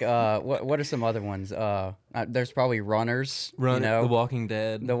 Like what are some other ones? There's probably runners. You know? The Walking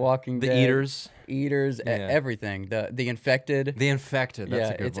Dead. The Walking Dead. Eaters. Everything. The infected. The infected.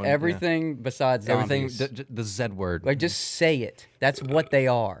 That's a good it's one. everything besides zombies. Everything. The Z word. Like just say it. That's what they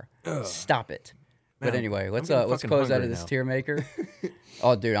are. Stop it. But Man, anyway, I'm let's getting let's fucking close out hungry of this now. tier maker.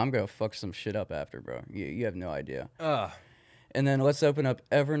 Oh, dude, I'm gonna fuck some shit up after, bro. You have no idea. And then let's open up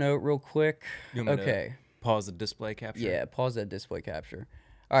Evernote real quick. You want me to Okay. pause the display capture? Yeah, pause that display capture.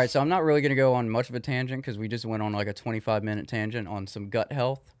 All right, so I'm not really going to go on much of a tangent because we just went on like a 25-minute tangent on some gut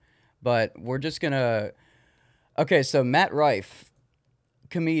health. But we're just going to... Okay, so Matt Rife,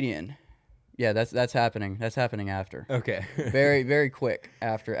 comedian. Yeah, that's happening. That's happening after. Okay. Very, very quick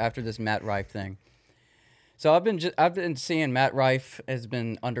after this Matt Rife thing. So I've been seeing Matt Rife has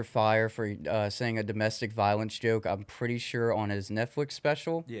been under fire for saying a domestic violence joke. I'm pretty sure on his Netflix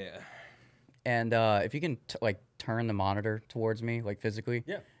special. Yeah. And if you can like turn the monitor towards me, like physically,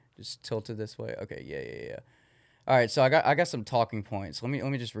 just tilt it this way. Okay, yeah. All right, so I got some talking points. Let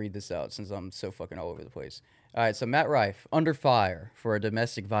me just read this out since I'm so fucking all over the place. All right, so Matt Rife under fire for a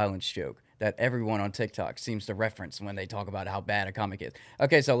domestic violence joke that everyone on TikTok seems to reference when they talk about how bad a comic is.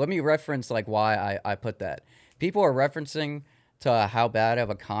 Okay, so let me reference like why I put that. People are referencing to how bad of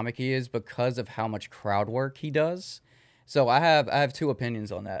a comic he is because of how much crowd work he does. So I have two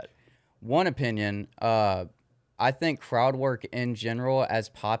opinions on that. One opinion, I think crowd work in general, as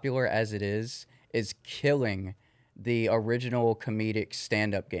popular as it is killing the original comedic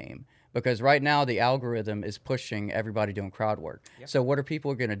stand-up game. Because right now the algorithm is pushing everybody doing crowd work. Yep. So what are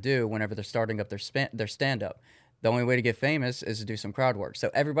people going to do whenever they're starting up their stand-up? The only way to get famous is to do some crowd work.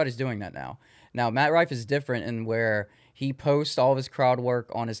 So everybody's doing that now. Now, Matt Rife is different in where he posts all of his crowd work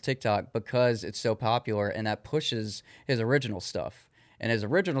on his TikTok because it's so popular, and that pushes his original stuff. And his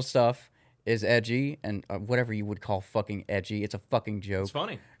original stuff is edgy and whatever you would call fucking edgy. It's a fucking joke. It's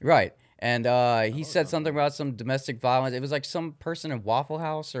funny. Right. And he said something about some domestic violence. It was like some person in Waffle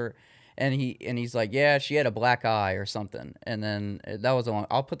House and he's like, yeah, she had a black eye or something. And then that was on.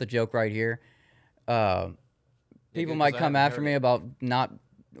 I'll put the joke right here. People might come after me about not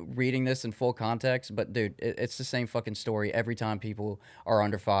reading this in full context, but dude, it's the same fucking story every time people are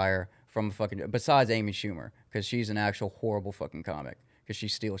under fire from a fucking, besides Amy Schumer, because she's an actual horrible fucking comic because she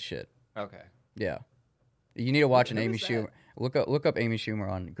steals shit. Okay. Yeah. You need to watch an Who Amy is that? Schumer. Look up Amy Schumer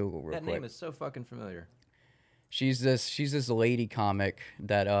on Google real That quick. name is so fucking familiar. She's this lady comic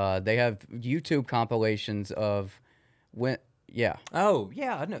that they have YouTube compilations of when Oh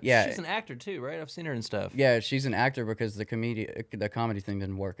yeah, I know. Yeah. She's an actor too, right? I've seen her and stuff. Yeah, she's an actor because the comedy thing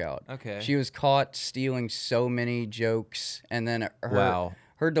didn't work out. Okay. She was caught stealing so many jokes, and then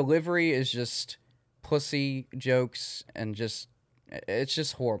her delivery is just pussy jokes and it's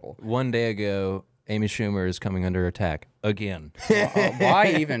just horrible. One day ago, Amy Schumer is coming under attack again.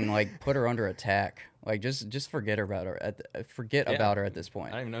 Why even like put her under attack? Like just forget about her about her at this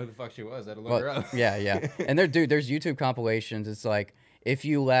point. I don't even know who the fuck she was. I had to look her up. Yeah. And there's YouTube compilations. It's like if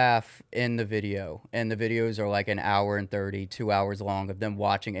you laugh in the video, and the videos are like an hour and 30, 2 hours long of them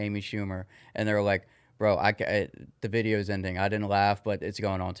watching Amy Schumer, and they're like, bro, the video's ending. I didn't laugh, but it's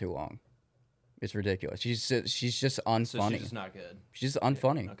going on too long. It's ridiculous. She's just unfunny. So she's just not good. She's just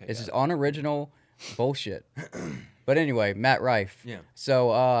unfunny. Okay, It's just unoriginal bullshit. But anyway, Matt Rife. Yeah.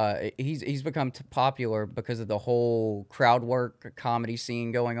 So he's become popular because of the whole crowd work comedy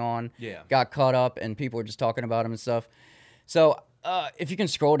scene going on. Yeah. Got caught up, and people were just talking about him and stuff. So if you can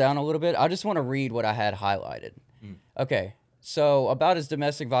scroll down a little bit, I just want to read what I had highlighted. Okay. So about his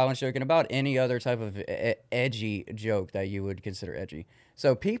domestic violence joke and about any other type of edgy joke that you would consider edgy.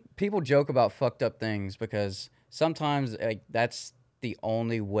 So people joke about fucked up things because sometimes that's the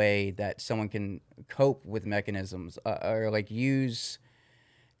only way that someone can cope with mechanisms or like use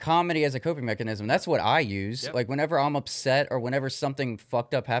comedy as a coping mechanism. That's what I use. Yep. Like whenever I'm upset or whenever something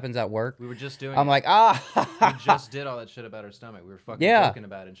fucked up happens at work, We were just doing I'm it. like, We just did all that shit about her stomach. We were fucking joking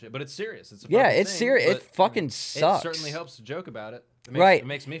about it and shit. But it's serious. It's a yeah, fucking it's thing, serious. It but fucking sucks. It certainly helps to joke about it. Right. It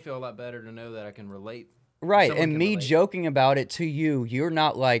makes me feel a lot better to know that I can relate. Right, Someone and can me relate. joking about it to you, you're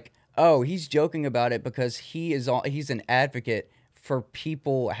not like, oh, he's joking about it because he's an advocate for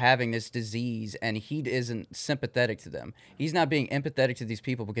people having this disease and he isn't sympathetic to them. He's not being empathetic to these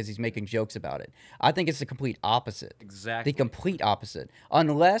people because he's making jokes about it. I think it's the complete opposite. Exactly. The complete opposite.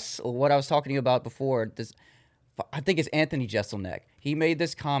 Unless what I was talking to you about before, I think it's Anthony Jeselnik. He made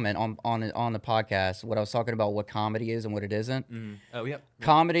this comment on the podcast. What I was talking about, what comedy is and what it isn't. Oh, yep.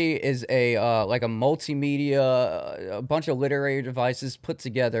 Comedy is a like a multimedia, a bunch of literary devices put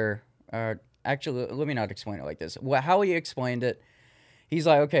together. Actually, let me not explain it like this. How he explained it, he's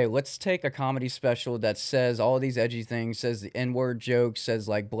like, okay, let's take a comedy special that says all these edgy things, says the N-word jokes, says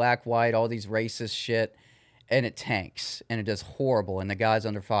like black, white, all these racist shit, and it tanks, and it does horrible, and the guy's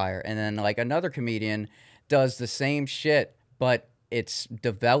under fire. And then like another comedian does the same shit, but it's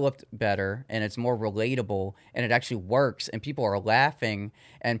developed better and it's more relatable and it actually works and people are laughing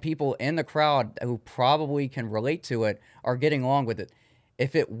and people in the crowd who probably can relate to it are getting along with it.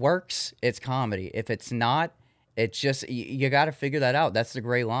 If it works, it's comedy. If it's not, it's just you got to figure that out. That's the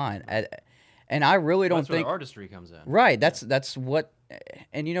gray line. And I really don't That's where think the artistry comes in. Right. That's what.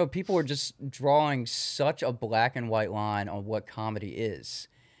 And you know, people are just drawing such a black and white line on what comedy is.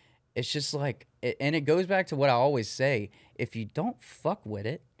 It's just like, and it goes back to what I always say: if you don't fuck with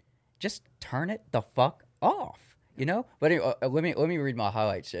it, just turn it the fuck off. You know. But anyway, let me read my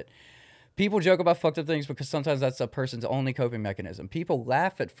highlight shit. People joke about fucked up things because sometimes that's a person's only coping mechanism. People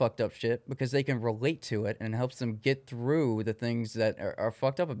laugh at fucked up shit because they can relate to it and it helps them get through the things that are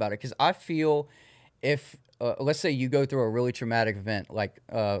fucked up about it. Because I feel if, let's say you go through a really traumatic event like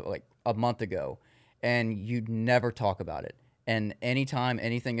a month ago and you never talk about it. And anytime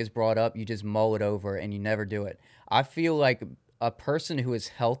anything is brought up, you just mull it over and you never do it. I feel like a person who is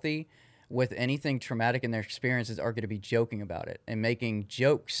healthy with anything traumatic in their experiences are going to be joking about it and making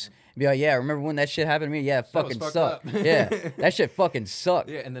jokes. Be like, yeah, remember when that shit happened to me? Yeah, it fucking sucked. Yeah, that shit fucking sucked.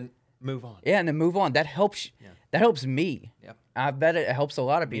 Yeah, and then move on. Yeah, and then move on. That helps. Yeah. That helps me. Yep. I bet it helps a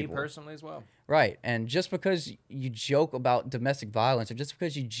lot of people. Me personally as well. Right, and just because you joke about domestic violence or just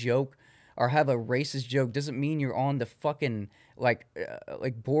because you joke or have a racist joke doesn't mean you're on the fucking like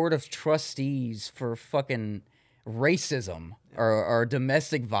board of trustees for fucking racism or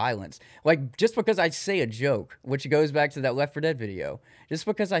domestic violence. Like, just because I say a joke, which goes back to that Left 4 Dead video, just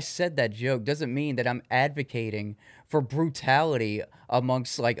because I said that joke doesn't mean that I'm advocating for brutality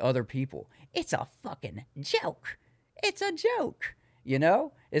amongst like other people. It's a fucking joke. It's a joke. You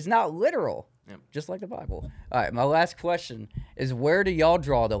know? It's not literal. Yep. Just like the Bible. All right, my last question is, where do y'all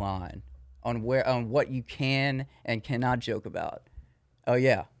draw the line on what you can and cannot joke about? Oh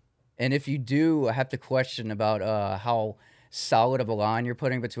yeah. And if you do have to question about how solid of a line you're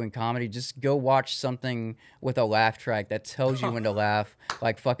putting between comedy, just go watch something with a laugh track that tells you when to laugh,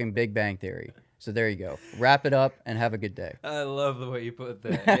 like fucking Big Bang Theory. So there you go. Wrap it up and have a good day. I love the way you put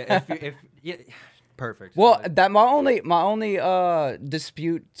that. Yeah, perfect. Well, that my only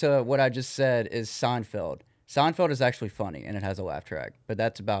dispute to what I just said is Seinfeld. Seinfeld is actually funny and it has a laugh track, but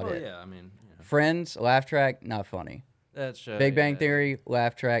that's about it. Yeah, I mean, yeah. Friends, laugh track, not funny. That's Big Bang Theory,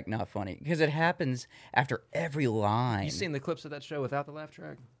 laugh track, not funny. Because it happens after every line. You seen the clips of that show without the laugh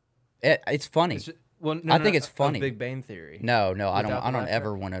track? It's funny. I think it's funny. Big Bang Theory. No, I don't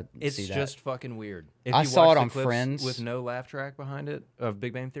ever want to see that. It's just fucking weird. If I you saw watch it on the clips Friends with no laugh track behind it, of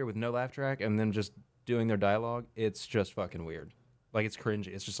Big Bang Theory with no laugh track, and then just doing their dialogue. It's just fucking weird. Like, it's cringy.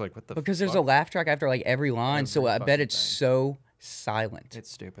 It's just like, what the Because there's a laugh track after like every line, so I bet it's so silent. It's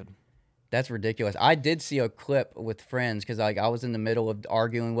stupid. That's ridiculous. I did see a clip with Friends because like I was in the middle of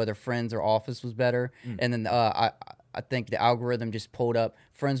arguing whether Friends or Office was better, and then I think the algorithm just pulled up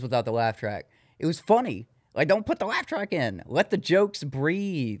Friends without the laugh track. It was funny. Like, don't put the laugh track in. Let the jokes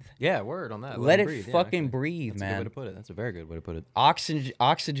breathe. Yeah, word on that. Let it breathe. fucking breathe, That's man. a good way to put it. That's a very good way to put it.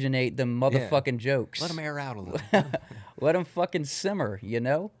 Oxygenate the motherfucking jokes. Let them air out a little. Let them fucking simmer, you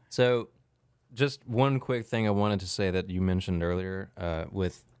know? So, just one quick thing I wanted to say that you mentioned earlier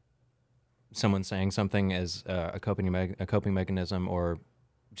with someone saying something as a coping mechanism or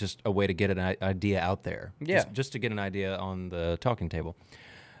just a way to get an idea out there. Yeah. Just to get an idea on the talking table.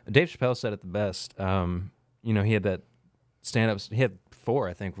 Dave Chappelle said it the best. You know, he had that stand-ups. He had 4,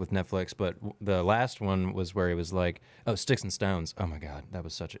 I think, with Netflix, but the last one was where he was like, "Oh, Sticks and Stones." Oh my God, that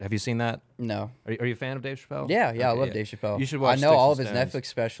was such. Have you seen that? No. Are you a fan of Dave Chappelle? Yeah, okay, I love Dave Chappelle. You should watch. I know Sticks all and of his Stones. Netflix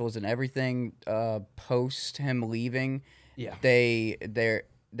specials and everything post him leaving. Yeah. They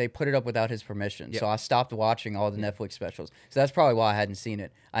put it up without his permission, so I stopped watching all the Netflix specials. So that's probably why I hadn't seen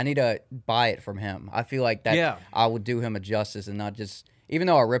it. I need to buy it from him. I feel like that I would do him a justice and not just. Even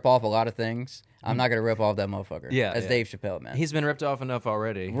though I rip off a lot of things, I'm not gonna rip off that motherfucker. Yeah, as Dave Chappelle, man. He's been ripped off enough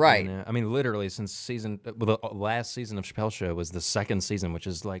already. Right. And, I mean, literally since the last season of Chappelle Show was the 2nd season, which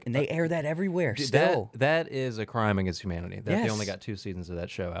is like, and they air that everywhere. Dude, still, that is a crime against humanity. That they only got 2 seasons of that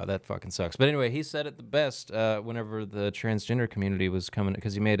show out. That fucking sucks. But anyway, he said it the best whenever the transgender community was coming,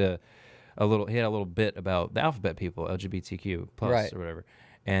 because he made he had a little bit about the alphabet people, LGBTQ plus or whatever,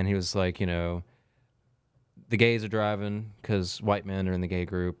 and he was like, you know, the gays are driving because white men are in the gay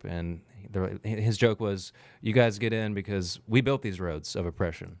group, and his joke was, you guys get in because we built these roads of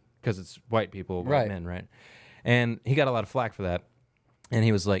oppression because it's white people, white men, right? And he got a lot of flack for that, and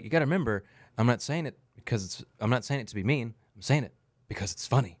he was like, you got to remember, I'm not saying it to be mean. I'm saying it because it's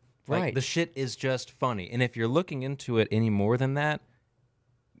funny. Like, the shit is just funny, and if you're looking into it any more than that,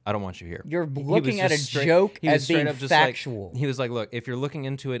 I don't want you here. You're He was looking at a just straight- joke he was as straight being up just factual. Like, he was like, look, if you're looking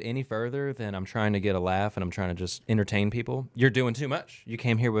into it any further, then I'm trying to get a laugh and I'm trying to just entertain people. You're doing too much. You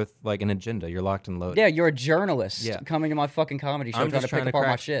came here with like an agenda. You're locked and loaded. Yeah, you're a journalist Yeah. coming to my fucking comedy show I'm trying just to pick apart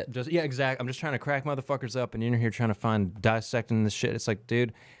my shit. Yeah, exactly. I'm just trying to crack motherfuckers up, and you're here trying to find dissecting this shit. It's like,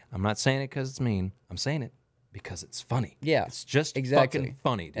 dude, I'm not saying it because it's mean. I'm saying it because it's funny. Yeah, it's just exactly. fucking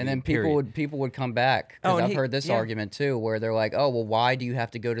funny. And then people would come back Oh, because and I've heard this yeah. argument too, where they're like, "Oh, well, why do you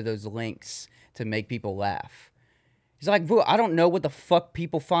have to go to those links to make people laugh?" He's like, "Boo, I don't know what the fuck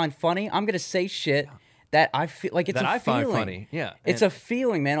people find funny. I'm gonna say shit that I feel like it's That a I feeling. find funny. Yeah, it's a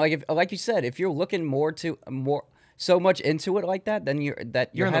feeling, man. Like you said, if you're looking more so much into it like that, then you're in the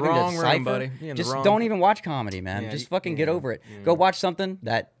having wrong to room, decipher. buddy. You're in the Just wrong- don't even watch comedy, man. Yeah, Just fucking get yeah, over it. yeah. Go watch something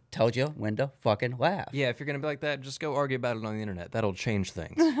that tells you when to fucking laugh. Yeah, if you're gonna be like that, just go argue about it on the internet. That'll change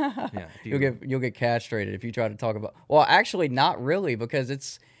things. Yeah, if You'll get castrated if you try to talk about. Well, actually, not really, because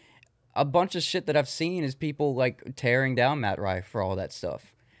it's a bunch of shit that I've seen is people like tearing down Matt Rife for all that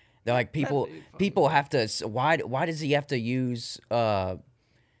stuff. They're like people have to. Why does he have to use?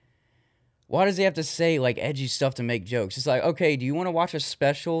 Why does he have to say like edgy stuff to make jokes? It's like, okay, do you want to watch a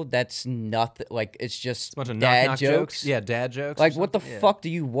special that's nothing, like it's just a bunch of dad knock-knock jokes? Yeah, dad jokes. or Like, what the something? Yeah. fuck do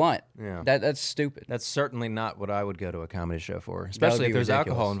you want? Yeah. That's stupid. That's certainly not what I would go to a comedy show for, especially if be there's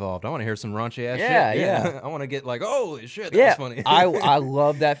alcohol ridiculous. involved. I want to hear some raunchy ass Yeah, shit. yeah. I want to get like, holy shit, that Yeah, was funny. I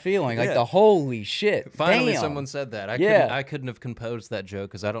love that feeling, like Yeah. the holy shit. Finally, damn. someone said that. Yeah. I couldn't have composed that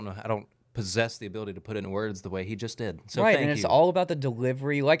joke because I don't possess the ability to put it in words the way he just did. So right, thank and it's you. all about the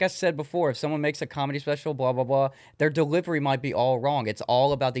delivery. Like I said before, if someone makes a comedy special, blah, blah, blah, their delivery might be all wrong. It's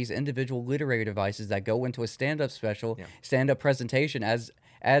all about these individual literary devices that go into a stand-up special, stand-up presentation, as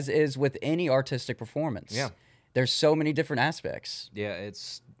is with any artistic performance. Yeah. There's so many different aspects. Yeah,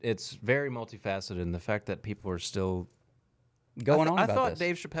 it's very multifaceted, and the fact that people are still going on I about thought this.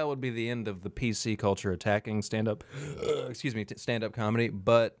 Dave Chappelle would be the end of the PC culture attacking stand-up, stand-up comedy,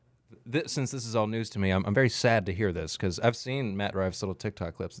 but since this is all news to me, I'm very sad to hear this because I've seen Matt Rife's little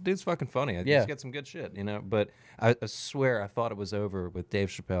TikTok clips. The dude's fucking funny. Yeah. He's got some good shit, you know. But I swear I thought it was over with Dave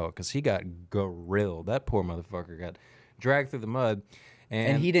Chappelle because he got grilled. That poor motherfucker got dragged through the mud.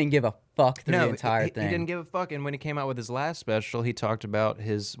 And he didn't give a fuck through the entire thing. He didn't give a fuck. And when he came out with his last special, he talked about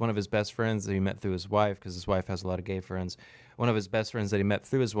one of his best friends that he met through his wife, because his wife has a lot of gay friends. One of his best friends that he met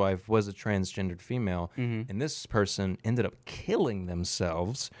through his wife was a transgendered female. And this person ended up killing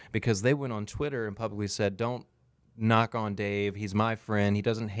themselves because they went on Twitter and publicly said, don't knock on Dave. He's my friend. He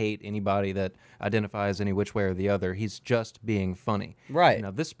doesn't hate anybody that identifies any which way or the other. He's just being funny. Right.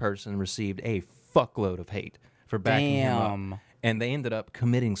 Now, this person received a fuckload of hate for backing him Damn. up. And they ended up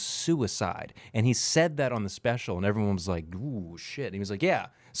committing suicide. And he said that on the special, and everyone was like, ooh, shit. And he was like, yeah.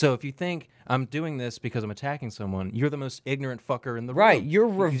 So if you think I'm doing this because I'm attacking someone, you're the most ignorant fucker in the room. Right, you're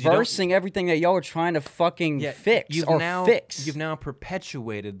Because you don't- reversing everything that y'all are trying to fucking fix you've or now, fix. You've now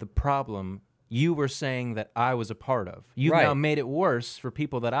perpetuated the problem you were saying that I was a part of. You've Right. now made it worse for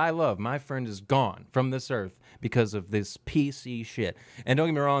people that I love. My friend is gone from this earth because of this PC shit. And don't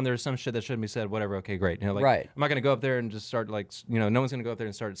get me wrong, there's some shit that shouldn't be said. Whatever, okay, great. You know, like, Right. I'm not going to go up there and just start, like, you know, no one's going to go up there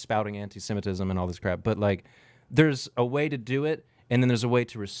and start spouting anti-Semitism and all this crap. But, like, there's a way to do it, and then there's a way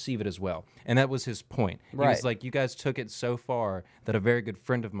to receive it as well. And that was his point. He was Right. like, you guys took it so far that a very good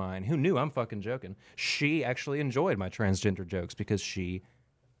friend of mine, who knew I'm fucking joking, she actually enjoyed my transgender jokes because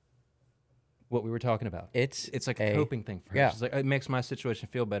what we were talking about. It's like a coping thing for her. yeah. She's like, it makes my situation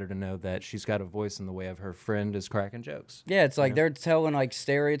feel better to know that she's got a voice in the way of her friend is cracking jokes. Yeah, it's like You know? they're telling like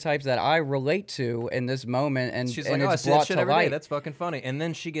stereotypes that I relate to in this moment, and She's and like, oh, I it's see that brought shit to every day. light. That's fucking funny. And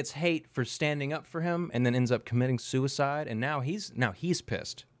then she gets hate for standing up for him, and then ends up committing suicide. And now he's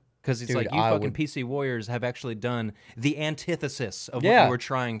pissed because he's Dude, like, you I fucking would- PC warriors have actually done the antithesis of what Yeah. you were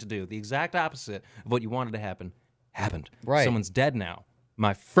trying to do. The exact opposite of what you wanted to happen happened. Right. Someone's dead now.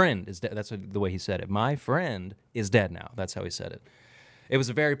 My friend is dead. That's the way he said it. My friend is dead now. That's how he said it. It was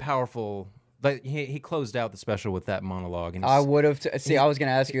a very powerful. Like he closed out the special with that monologue. And I would have. See, I was going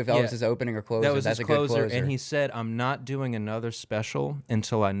to ask you if that was his opening or closer. That was That's his a good closer, closer. and he said, "I'm not doing another special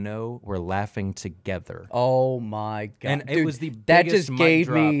until I know we're laughing together." Oh my god! And it Dude, was the that biggest just mic gave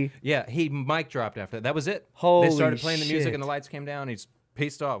drop. me. Yeah, he mic dropped after that. That was it. Holy They started playing the music, shit. and the lights came down. He's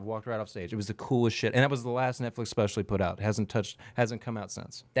paced off, walked right off stage. It was the coolest shit, and that was the last Netflix special he put out. It hasn't come out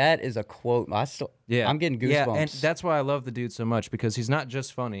since. That is a quote. I'm getting goosebumps. Yeah, and that's why I love the dude so much, because he's not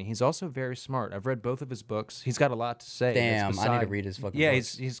just funny. He's also very smart. I've read both of his books. He's got a lot to say. Damn, I need to read his fucking Yeah,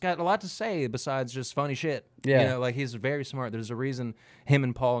 books. he's got a lot to say besides just funny shit. Yeah. You know, like, he's very smart. There's a reason him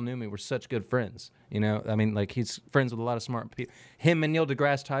and Paul Newman were such good friends. You know, I mean, like, he's friends with a lot of smart people. Him and Neil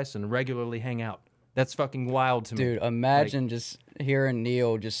deGrasse Tyson regularly hang out. That's fucking wild to me. Dude, imagine just hearing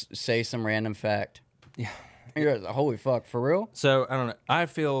Neil just say some random fact. Yeah. You're like, holy fuck, for real? So I don't know. I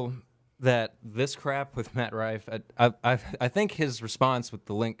feel that this crap with Matt Rife, I think his response with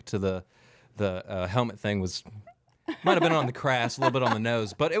the link to the helmet thing might have been on the crass, a little bit on the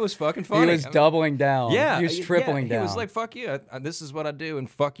nose, but it was fucking funny. He was doubling down. Yeah, he was tripling down. He was like, "Fuck you! This is what I do," and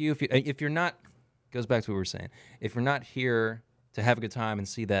fuck you if you're not. Goes back to what we were saying. If you're not here to have a good time and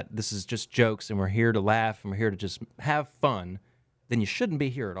see that this is just jokes and we're here to laugh and we're here to just have fun, then you shouldn't be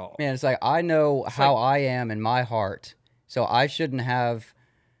here at all. Man, it's like I know how I am in my heart, so I shouldn't have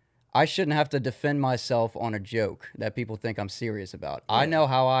to defend myself on a joke that people think I'm serious about. Yeah. I know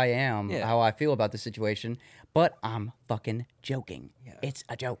how I am, how I feel about the situation, but I'm fucking joking. Yeah. It's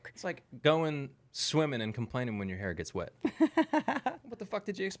a joke. It's like going swimming and complaining when your hair gets wet. What the fuck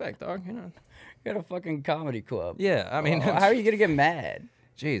did you expect, dog? You know, you're at a fucking comedy club. Yeah, I mean, how are you gonna get mad?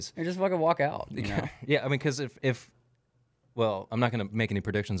 Jeez, you just fucking walk out. You know? Yeah, I mean, because if well, I'm not gonna make any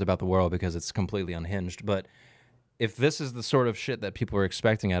predictions about the world because it's completely unhinged, but if this is the sort of shit that people are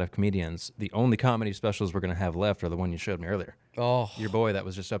expecting out of comedians, the only comedy specials we're gonna have left are the one you showed me earlier. Oh, your boy that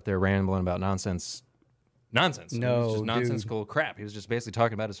was just up there rambling about nonsense. Nonsense. No, it was just nonsensical crap. He was just basically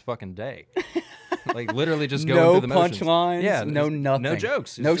talking about his fucking day. Like literally just going no through the motions. Punchlines, Yeah, no nothing. No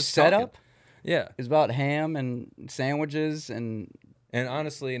jokes. No setup. Talking. Yeah. It's about ham and sandwiches and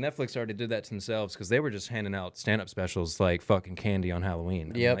honestly, Netflix already did that to themselves because they were just handing out stand-up specials like fucking candy on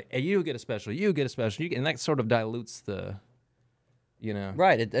Halloween. Yeah. Like, hey, you get a special, you get a special, and that sort of dilutes the, you know.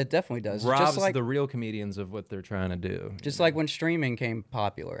 Right, it definitely does. Robs just like, the real comedians of what they're trying to do. Just like when streaming came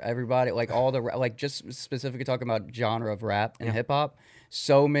popular, everybody, like all the, like just specifically talking about genre of rap and hip hop,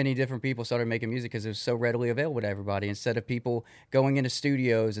 so many different people started making music because it was so readily available to everybody. Instead of people going into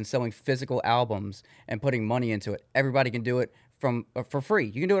studios and selling physical albums and putting money into it, everybody can do it for free.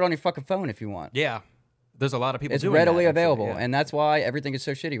 You can do it on your fucking phone if you want. Yeah. There's a lot of people it's doing readily that, available, actually, yeah. and that's why everything is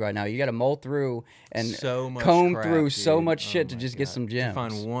so shitty right now. You got to mull through and so comb crap, through dude. so much shit to just get some gems. You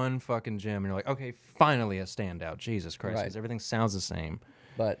find one fucking gem, and you're like, okay, finally a standout. Jesus Christ, because everything sounds the same.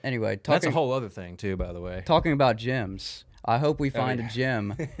 But anyway, that's a whole other thing too, by the way. Talking about gems, I hope we find a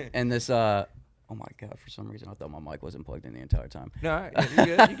gem in this. Oh my god! For some reason, I thought my mic wasn't plugged in the entire time. No, you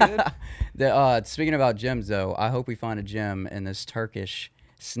good? You good? Speaking about gems, though, I hope we find a gem in this Turkish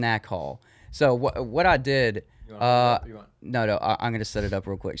snack hall. So what I did. No, I'm gonna set it up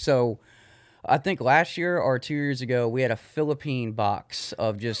real quick. So, I think last year or 2 years ago, we had a Philippine box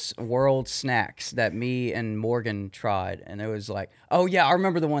of just world snacks that me and Morgan tried, and it was like, oh yeah, I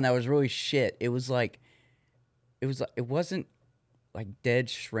remember the one that was really shit. It wasn't like dead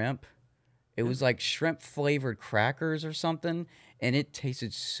shrimp. It was like shrimp flavored crackers or something, and it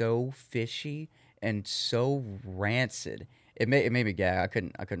tasted so fishy and so rancid. It made me gag. I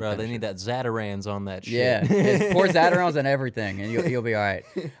couldn't. Bro, they need that Zatarans on that shit. Yeah, pour Zatarans on everything, and you'll be all right.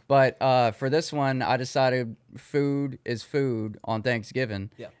 But for this one, I decided food is food on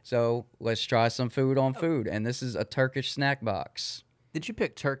Thanksgiving. Yeah. So let's try some food on food, and this is a Turkish snack box. Did you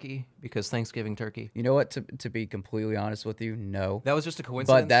pick turkey because Thanksgiving turkey? You know what? To be completely honest with you, no. That was just a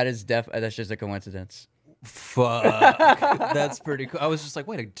coincidence. But that is that's just a coincidence. Fuck. That's pretty cool. I was just like,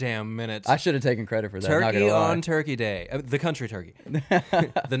 wait a damn minute. I should have taken credit for that. Turkey on Turkey Day. The country turkey.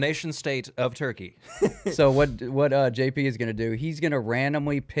 The nation state of Turkey. So what JP is going to do, he's going to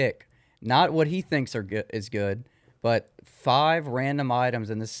randomly pick, not what he thinks is good, but 5 random items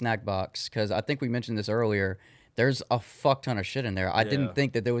in this snack box, because I think we mentioned this earlier. There's a fuck ton of shit in there. I didn't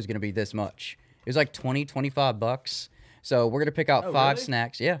think that there was going to be this much. It was like $20-$25. So we're gonna pick out 5 really?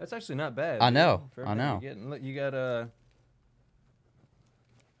 snacks. Yeah, that's actually not bad. I know. Look, you got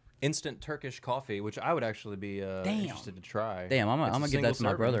instant Turkish coffee, which I would actually be interested to try. Damn, I'm gonna get that to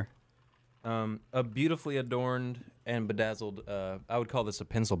my brother. A beautifully adorned and bedazzled. I would call this a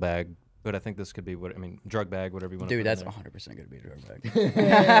pencil bag, but I think this could be drug bag, whatever you want. Dude, that's 100% gonna be a drug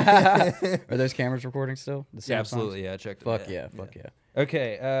bag. Are those cameras recording still? Yeah, absolutely. Yeah, I checked it. Fuck yeah.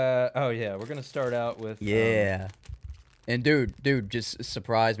 Okay. We're gonna start out with. And dude, just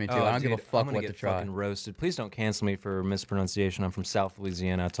surprise me too. I don't give a fuck what to try. Fucking roasted. Please don't cancel me for mispronunciation. I'm from South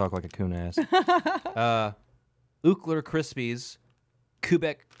Louisiana. I talk like a coon ass. Ookler Crispies,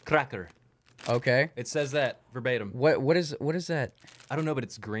 Quebec cracker. Okay. It says that verbatim. What is that? I don't know, but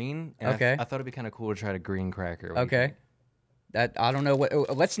it's green. And okay. I thought it'd be kind of cool to try a green cracker. Okay. That I don't know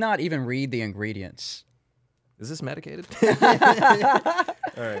what. Let's not even read the ingredients. Is this medicated? All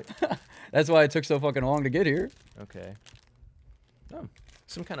right. That's why it took so fucking long to get here. Okay. Oh,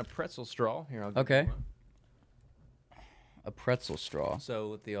 some kind of pretzel straw. Here, I'll give okay. you one. A pretzel straw. So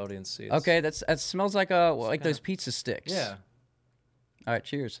let the audience see. Okay, that smells like those pizza sticks. Yeah. All right,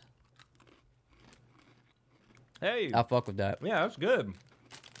 cheers. Hey. I fuck with that. Yeah, that's good.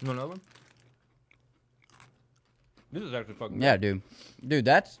 You want another one? This is actually fucking good. Yeah, dude,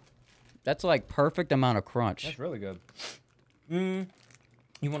 that's like perfect amount of crunch. That's really good. You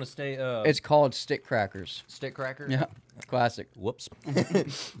want to stay? It's called stick crackers. Stick cracker. Yeah, classic. Whoops.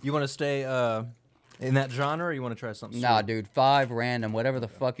 You want to stay in that genre, or you want to try something? Nah, sweet? dude, 5 random, whatever the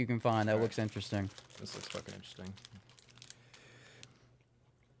fuck you can find. That looks interesting. This looks fucking interesting.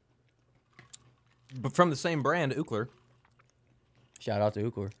 But from the same brand, Ookler. Shout out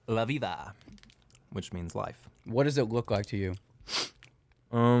to Ookler. La Viva, which means life. What does it look like to you?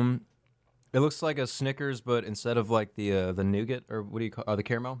 It looks like a Snickers, but instead of like the nougat, or what do you call the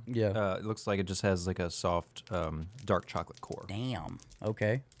caramel? Yeah. It looks like it just has like a soft dark chocolate core. Damn.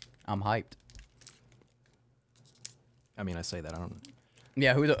 Okay. I'm hyped. I mean, I say that I don't.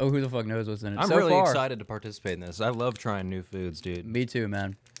 Yeah. Who the fuck knows what's in it? I'm so really far, excited to participate in this. I love trying new foods, dude. Me too,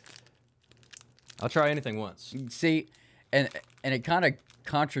 man. I'll try anything once. See, and it kind of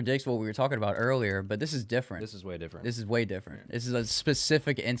contradicts what we were talking about earlier, but this is different. This is way different. This is way different. This is a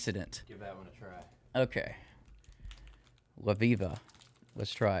specific incident. Give that one a try. Okay. La Viva.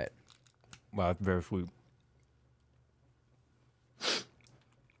 Let's try it. Wow, it's very sweet.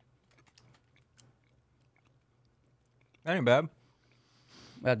 That ain't bad.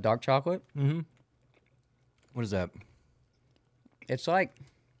 That dark chocolate? Mm-hmm. What is that? It's like...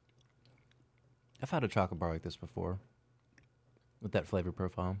 I've had a chocolate bar like this before. With that flavor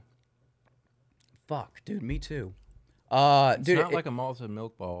profile. Fuck, dude, me too. It's Dude, not like a malted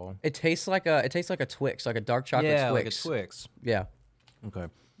milk ball. It tastes like a Twix, like a dark chocolate yeah, Twix. like a Twix. Yeah. Okay.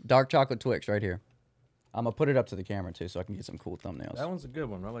 Dark chocolate Twix right here. I'm gonna put it up to the camera too, so I can get some cool thumbnails. That one's a good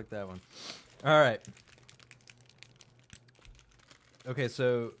one. I like that one. All right. Okay,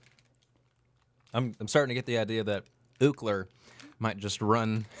 so I'm starting to get the idea that Ookler might just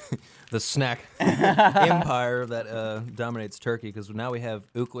run the snack empire that dominates Turkey, because now we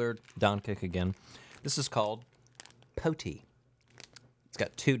have Ookler Donkik again. This is called Poti. It's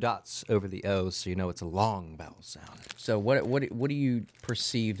got 2 dots over the O, so you know it's a long vowel sound. So what do you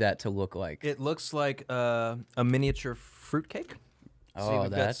perceive that to look like? It looks like a miniature fruitcake. See,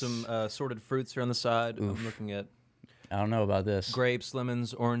 we've got some assorted fruits here on the side. Oof. I'm looking at I don't know about this. grapes,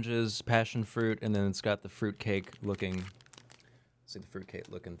 lemons, oranges, passion fruit, and then it's got the fruitcake looking. See the fruitcake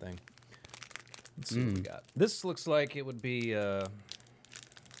looking thing. Let's see what we got. This looks like it would be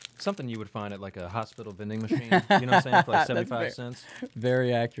something you would find at like a hospital vending machine. You know what I'm saying? For like 75 cents.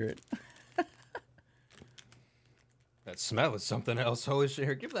 Very accurate. That smell is something else. Holy shit!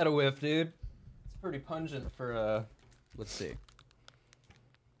 Here, give that a whiff, dude. It's pretty pungent for Let's see.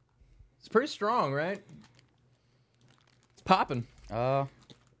 It's pretty strong, right? It's popping. Yeah,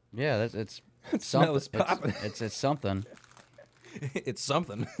 it's It smell is popping. It's something. It's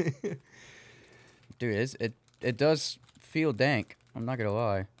something. Dude, it does feel dank. I'm not gonna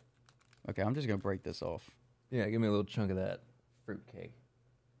lie. Okay, I'm just gonna break this off. Yeah, give me a little chunk of that fruitcake.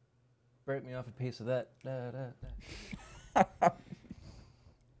 Break me off a piece of that.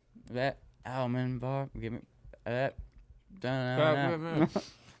 That almond bar. Give me that.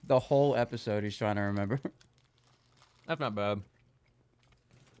 The whole episode he's trying to remember. That's not bad.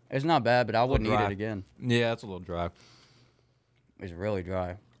 It's not bad, but I wouldn't eat dry. it again. Yeah, it's a little dry. It's really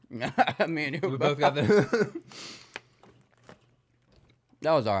dry. I mean, We both got that.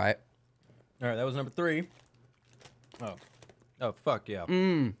 That was all right. All right, that was number 3. Oh, fuck yeah.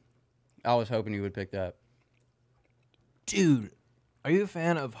 I was hoping you would pick that. Dude, are you a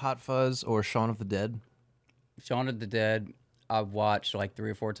fan of Hot Fuzz or Shaun of the Dead? Shaun of the Dead, I've watched like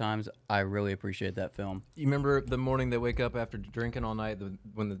 3 or 4 times. I really appreciate that film. You remember the morning they wake up after drinking all night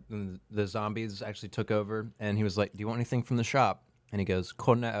when the zombies actually took over, and he was like, "Do you want anything from the shop?" And he goes,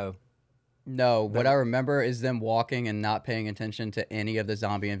 "Cornetto." No, what I remember is them walking and not paying attention to any of the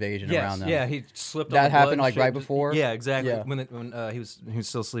zombie invasion around them. Yeah, he slipped. That on the happened blood like and right shit. before? Yeah, exactly. Yeah. When he was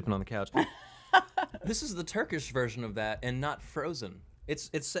still sleeping on the couch. This is the Turkish version of that, and not frozen. It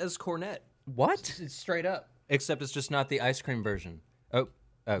says cornet. What? It's straight up. Except it's just not the ice cream version. Oh,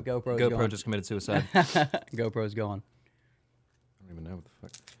 GoPro GoPro just committed suicide. GoPro's gone. I don't even know what the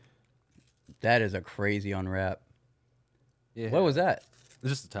fuck. That is a crazy unwrap. Yeah. What was that?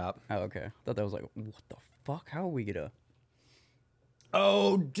 Just the top. Oh, okay. I thought that was like, what the fuck? How are we gonna?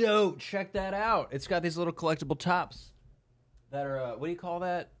 Oh, dope! Check that out. It's got these little collectible tops that are what do you call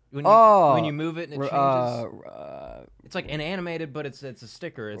that? When you move it and it changes. It's like an animated, but it's a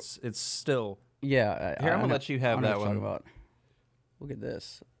sticker. It's still. Yeah. Here, I'm gonna let you have that one. About. Look at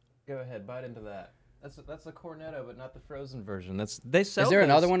this. Go ahead, bite into that. That's a cornetto, but not the frozen version. They sell. Is there those.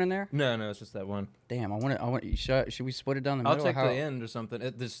 another one in there? No, it's just that one. Damn, I want. Should we split it down the middle? I'll take or how? the end or something.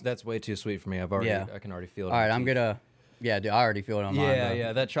 That's way too sweet for me. I can already feel it. All right, I'm gonna. Yeah, dude, I already feel it on mine.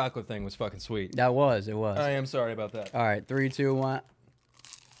 Yeah. That chocolate thing was fucking sweet. It was. I am sorry about that. All right, 3, 2, 1.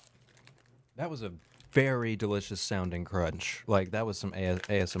 That was a very delicious sounding crunch. Like that was some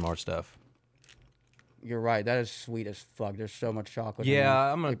ASMR stuff. You're right. That is sweet as fuck. There's so much chocolate. in Yeah,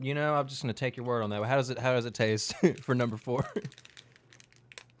 it. I'm just gonna take your word on that. How does it taste for number 4?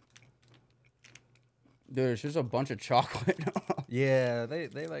 Dude, it's just a bunch of chocolate. Yeah, they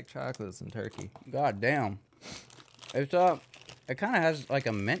like chocolates in Turkey. God damn. It's it kind of has like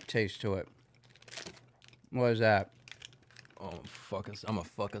a mint taste to it. What is that? Oh fuck us! I'm gonna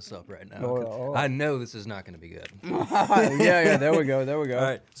fuck us up right now. Oh. I know this is not gonna be good. yeah. There we go. All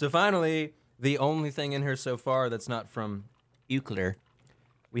right. So finally, the only thing in here so far that's not from Euclid,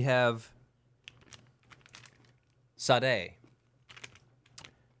 we have Sade.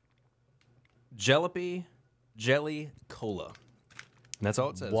 Jalopy Jelly Cola. And that's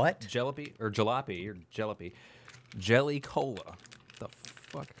all it says. What? Jalopy or Jalopy. Jelly Cola. The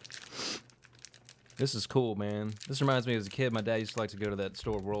fuck? This is cool, man. This reminds me, as a kid, my dad used to like to go to that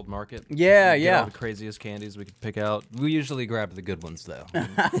store, World Market. Yeah, Get yeah. all the craziest candies we could pick out. We usually grabbed the good ones, though.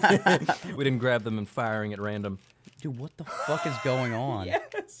 We didn't grab them and firing at random. Dude, what the fuck is going on?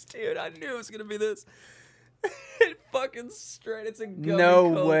 Yes, dude. I knew it was gonna be this. It fucking straight. It's a gummy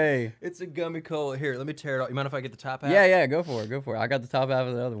No cola. way. It's a gummy cola. Here, let me tear it off. You mind if I get the top half? Yeah. Go for it. I got the top half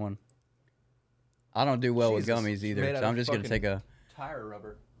of the other one. I don't do well Jesus, with gummies it's either, made out so I'm of just gonna fucking take a. tire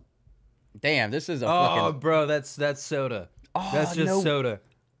rubber. Damn, this is a Oh, fucking. bro, that's soda. Oh, that's just no. soda.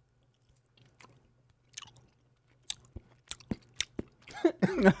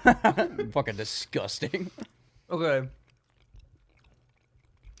 Fucking disgusting. Okay.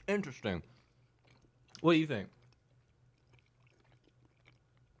 Interesting. What do you think?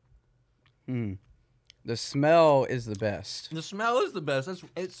 The smell is the best, The smell is the best.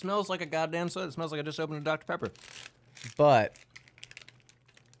 It smells like a goddamn soda. It smells like I just opened a Dr. Pepper. but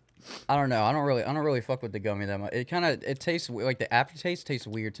I don't know. I don't really fuck with the gummy that much. It tastes like the aftertaste tastes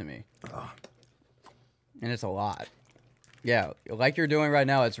weird to me, and it's a lot. Yeah, like you're doing right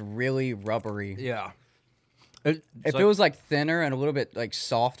now, it's really rubbery. Yeah. If it was like thinner and a little bit like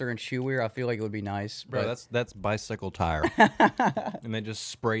softer and chewier, I feel like it would be nice. Bro, but that's bicycle tire. And they just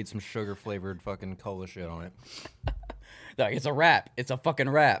sprayed some sugar flavored fucking cola shit on it. like, it's a wrap. It's a fucking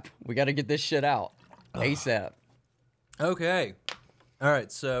wrap. We got to get this shit out ASAP. Okay. All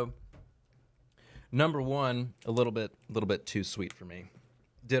right, so number 1, a little bit too sweet for me.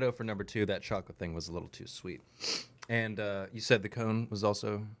 Ditto for number 2, that chocolate thing was a little too sweet. And you said the cone was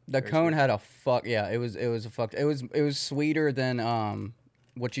also The cone had a fuck. Yeah, it was a fuck. It was sweeter than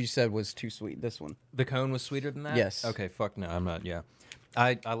what you said was too sweet. This one. The cone was sweeter than that? Yes. Okay, fuck no, I'm not. Yeah.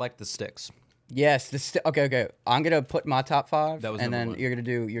 I like the sticks. Yes. Okay. I'm gonna put my top 5, That was and number then 1. you're gonna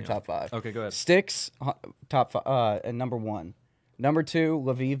do your top 5. Okay, go ahead. Sticks, top 5, and number 1. Number 2,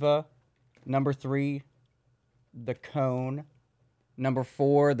 La Viva. Number 3, the cone. Number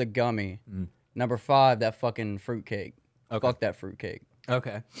 4, the gummy. Number 5, that fucking fruitcake. Okay. Fuck that fruitcake.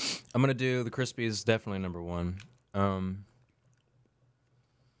 Okay. I'm going to do the Crispies, definitely number 1. I'm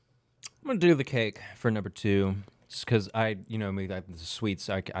going to do the cake for number 2. Just because me, like the sweets,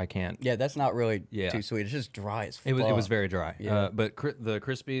 I can't. Yeah, that's not really Yeah. too sweet. It's just dry as fuck. It was very dry. Yeah. But the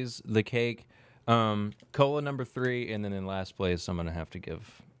Crispies, the cake, cola number 3, and then in last place, I'm going to have to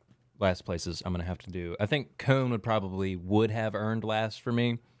give. Last places, I'm going to have to do. I think cone would have earned last for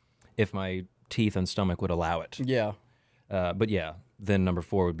me if my teeth and stomach would allow it. Yeah. But yeah, then number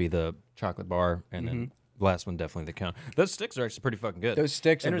 4 would be the chocolate bar, and then the last one definitely the cone. Those sticks are actually pretty fucking good. Those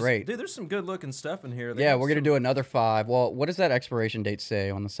sticks And are there's- great. Dude, there's some good looking stuff in here. Yeah, we're going to do another 5. Well, what does that expiration date say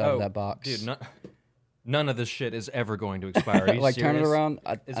on the side of that box? Dude, none of this shit is ever going to expire. Are you like, turn it serious? around.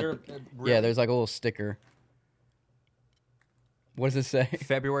 Is there? Yeah, there's like a little sticker. What does it say?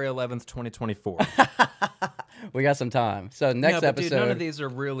 February 11th, 2024. We got some time. So next no, but episode. dude, none of these are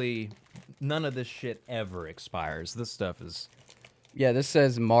really. None of this shit ever expires. This stuff is. Yeah, this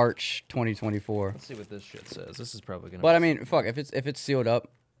says March 2024. Let's see what this shit says. This is probably gonna. But I mean, fuck, if it's sealed up,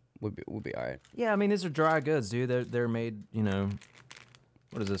 we'll be all right. Yeah, I mean these are dry goods, dude. They're made.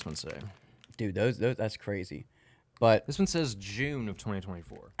 What does this one say? Dude, those that's crazy. But this one says June of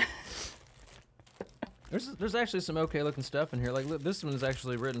 2024. There's actually some okay looking stuff in here. Like look, this one is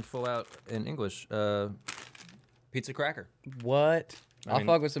actually written full out in English. Pizza cracker. What? I I'll mean,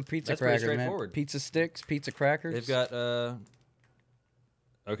 fuck with some pizza that's pretty crackers, man. straightforward. Pizza sticks, pizza crackers. They've got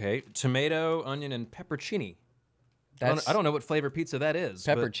okay, tomato, onion, and peppercini. I don't know what flavor pizza that is.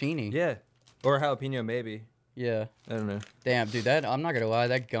 but- Peppercini. Yeah. Or jalapeno, maybe. Yeah. I don't know. Damn, dude, that I'm not gonna lie,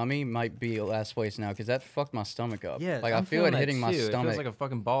 that gummy might be last place now because that fucked my stomach up. Yeah, like I'm I feel it feeling hitting that my too. It stomach. feels like a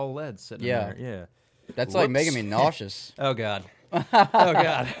fucking ball of lead sitting in there. Yeah. That's like making Whoops. me nauseous. Oh god. Oh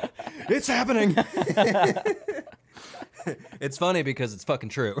god. It's happening. It's funny because it's fucking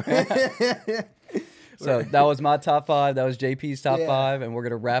true. So that was my top 5. That was JP's top 5, and we're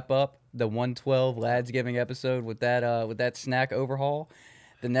gonna wrap up the 112 Ladsgiving episode with that snack overhaul.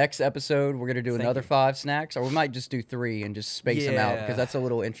 The next episode, we're gonna do another 5 snacks, or we might just do 3 and just space them out because that's a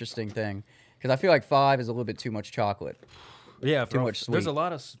little interesting thing. Because I feel like 5 is a little bit too much chocolate. Yeah, too much sweet. There's a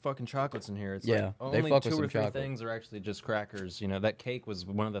lot of fucking chocolates in here. It's Yeah, like they only fuck with 2 some or 3 chocolate. things are actually just crackers. You know, that cake was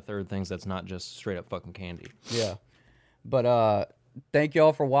one of the third things that's not just straight up fucking candy. Yeah. But thank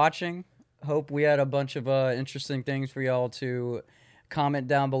y'all for watching. Hope we had a bunch of interesting things for y'all to comment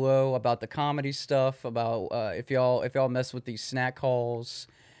down below about the comedy stuff, about if y'all mess with these snack hauls.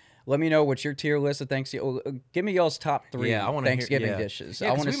 Let me know what your tier list of Thanksgiving. Give me y'all's top 3 I want Thanksgiving dishes. Yeah,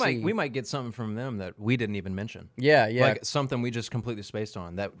 I want to see. see. We might get something from them that we didn't even mention. Yeah, yeah. Like something we just completely spaced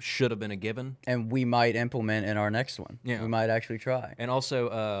on that should have been a given, and we might implement in our next one. Yeah, we might actually try. And also,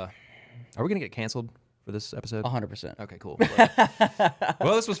 are we gonna get canceled for this episode? 100%. Okay, cool.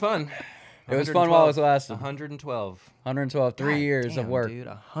 Well, this was fun. It was fun while it was lasting. 112. 112. 3 years of work. Dude,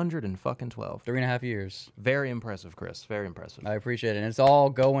 112. 3.5 years. Very impressive, Chris. Very impressive. I appreciate it. And it's all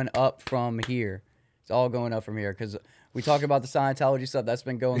going up from here. It's all going up from here because we talk about the Scientology stuff. That's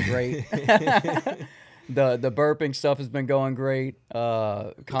been going great. The burping stuff has been going great.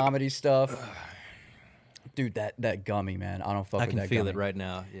 Comedy stuff. Dude, that gummy, man. I don't fuck with that gummy. I can feel it right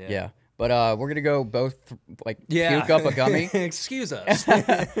now. Yeah. Yeah. But we're going to go both, puke up a gummy. Excuse us.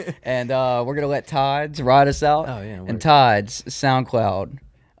 And we're going to let Tides ride us out. Oh, yeah. And Tides, SoundCloud.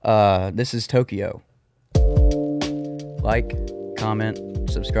 This is Tokyo. Like, comment,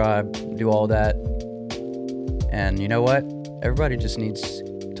 subscribe, do all that. And you know what? Everybody just needs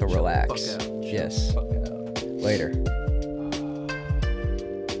to relax. Yes. Later.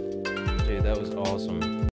 Dude, that was awesome.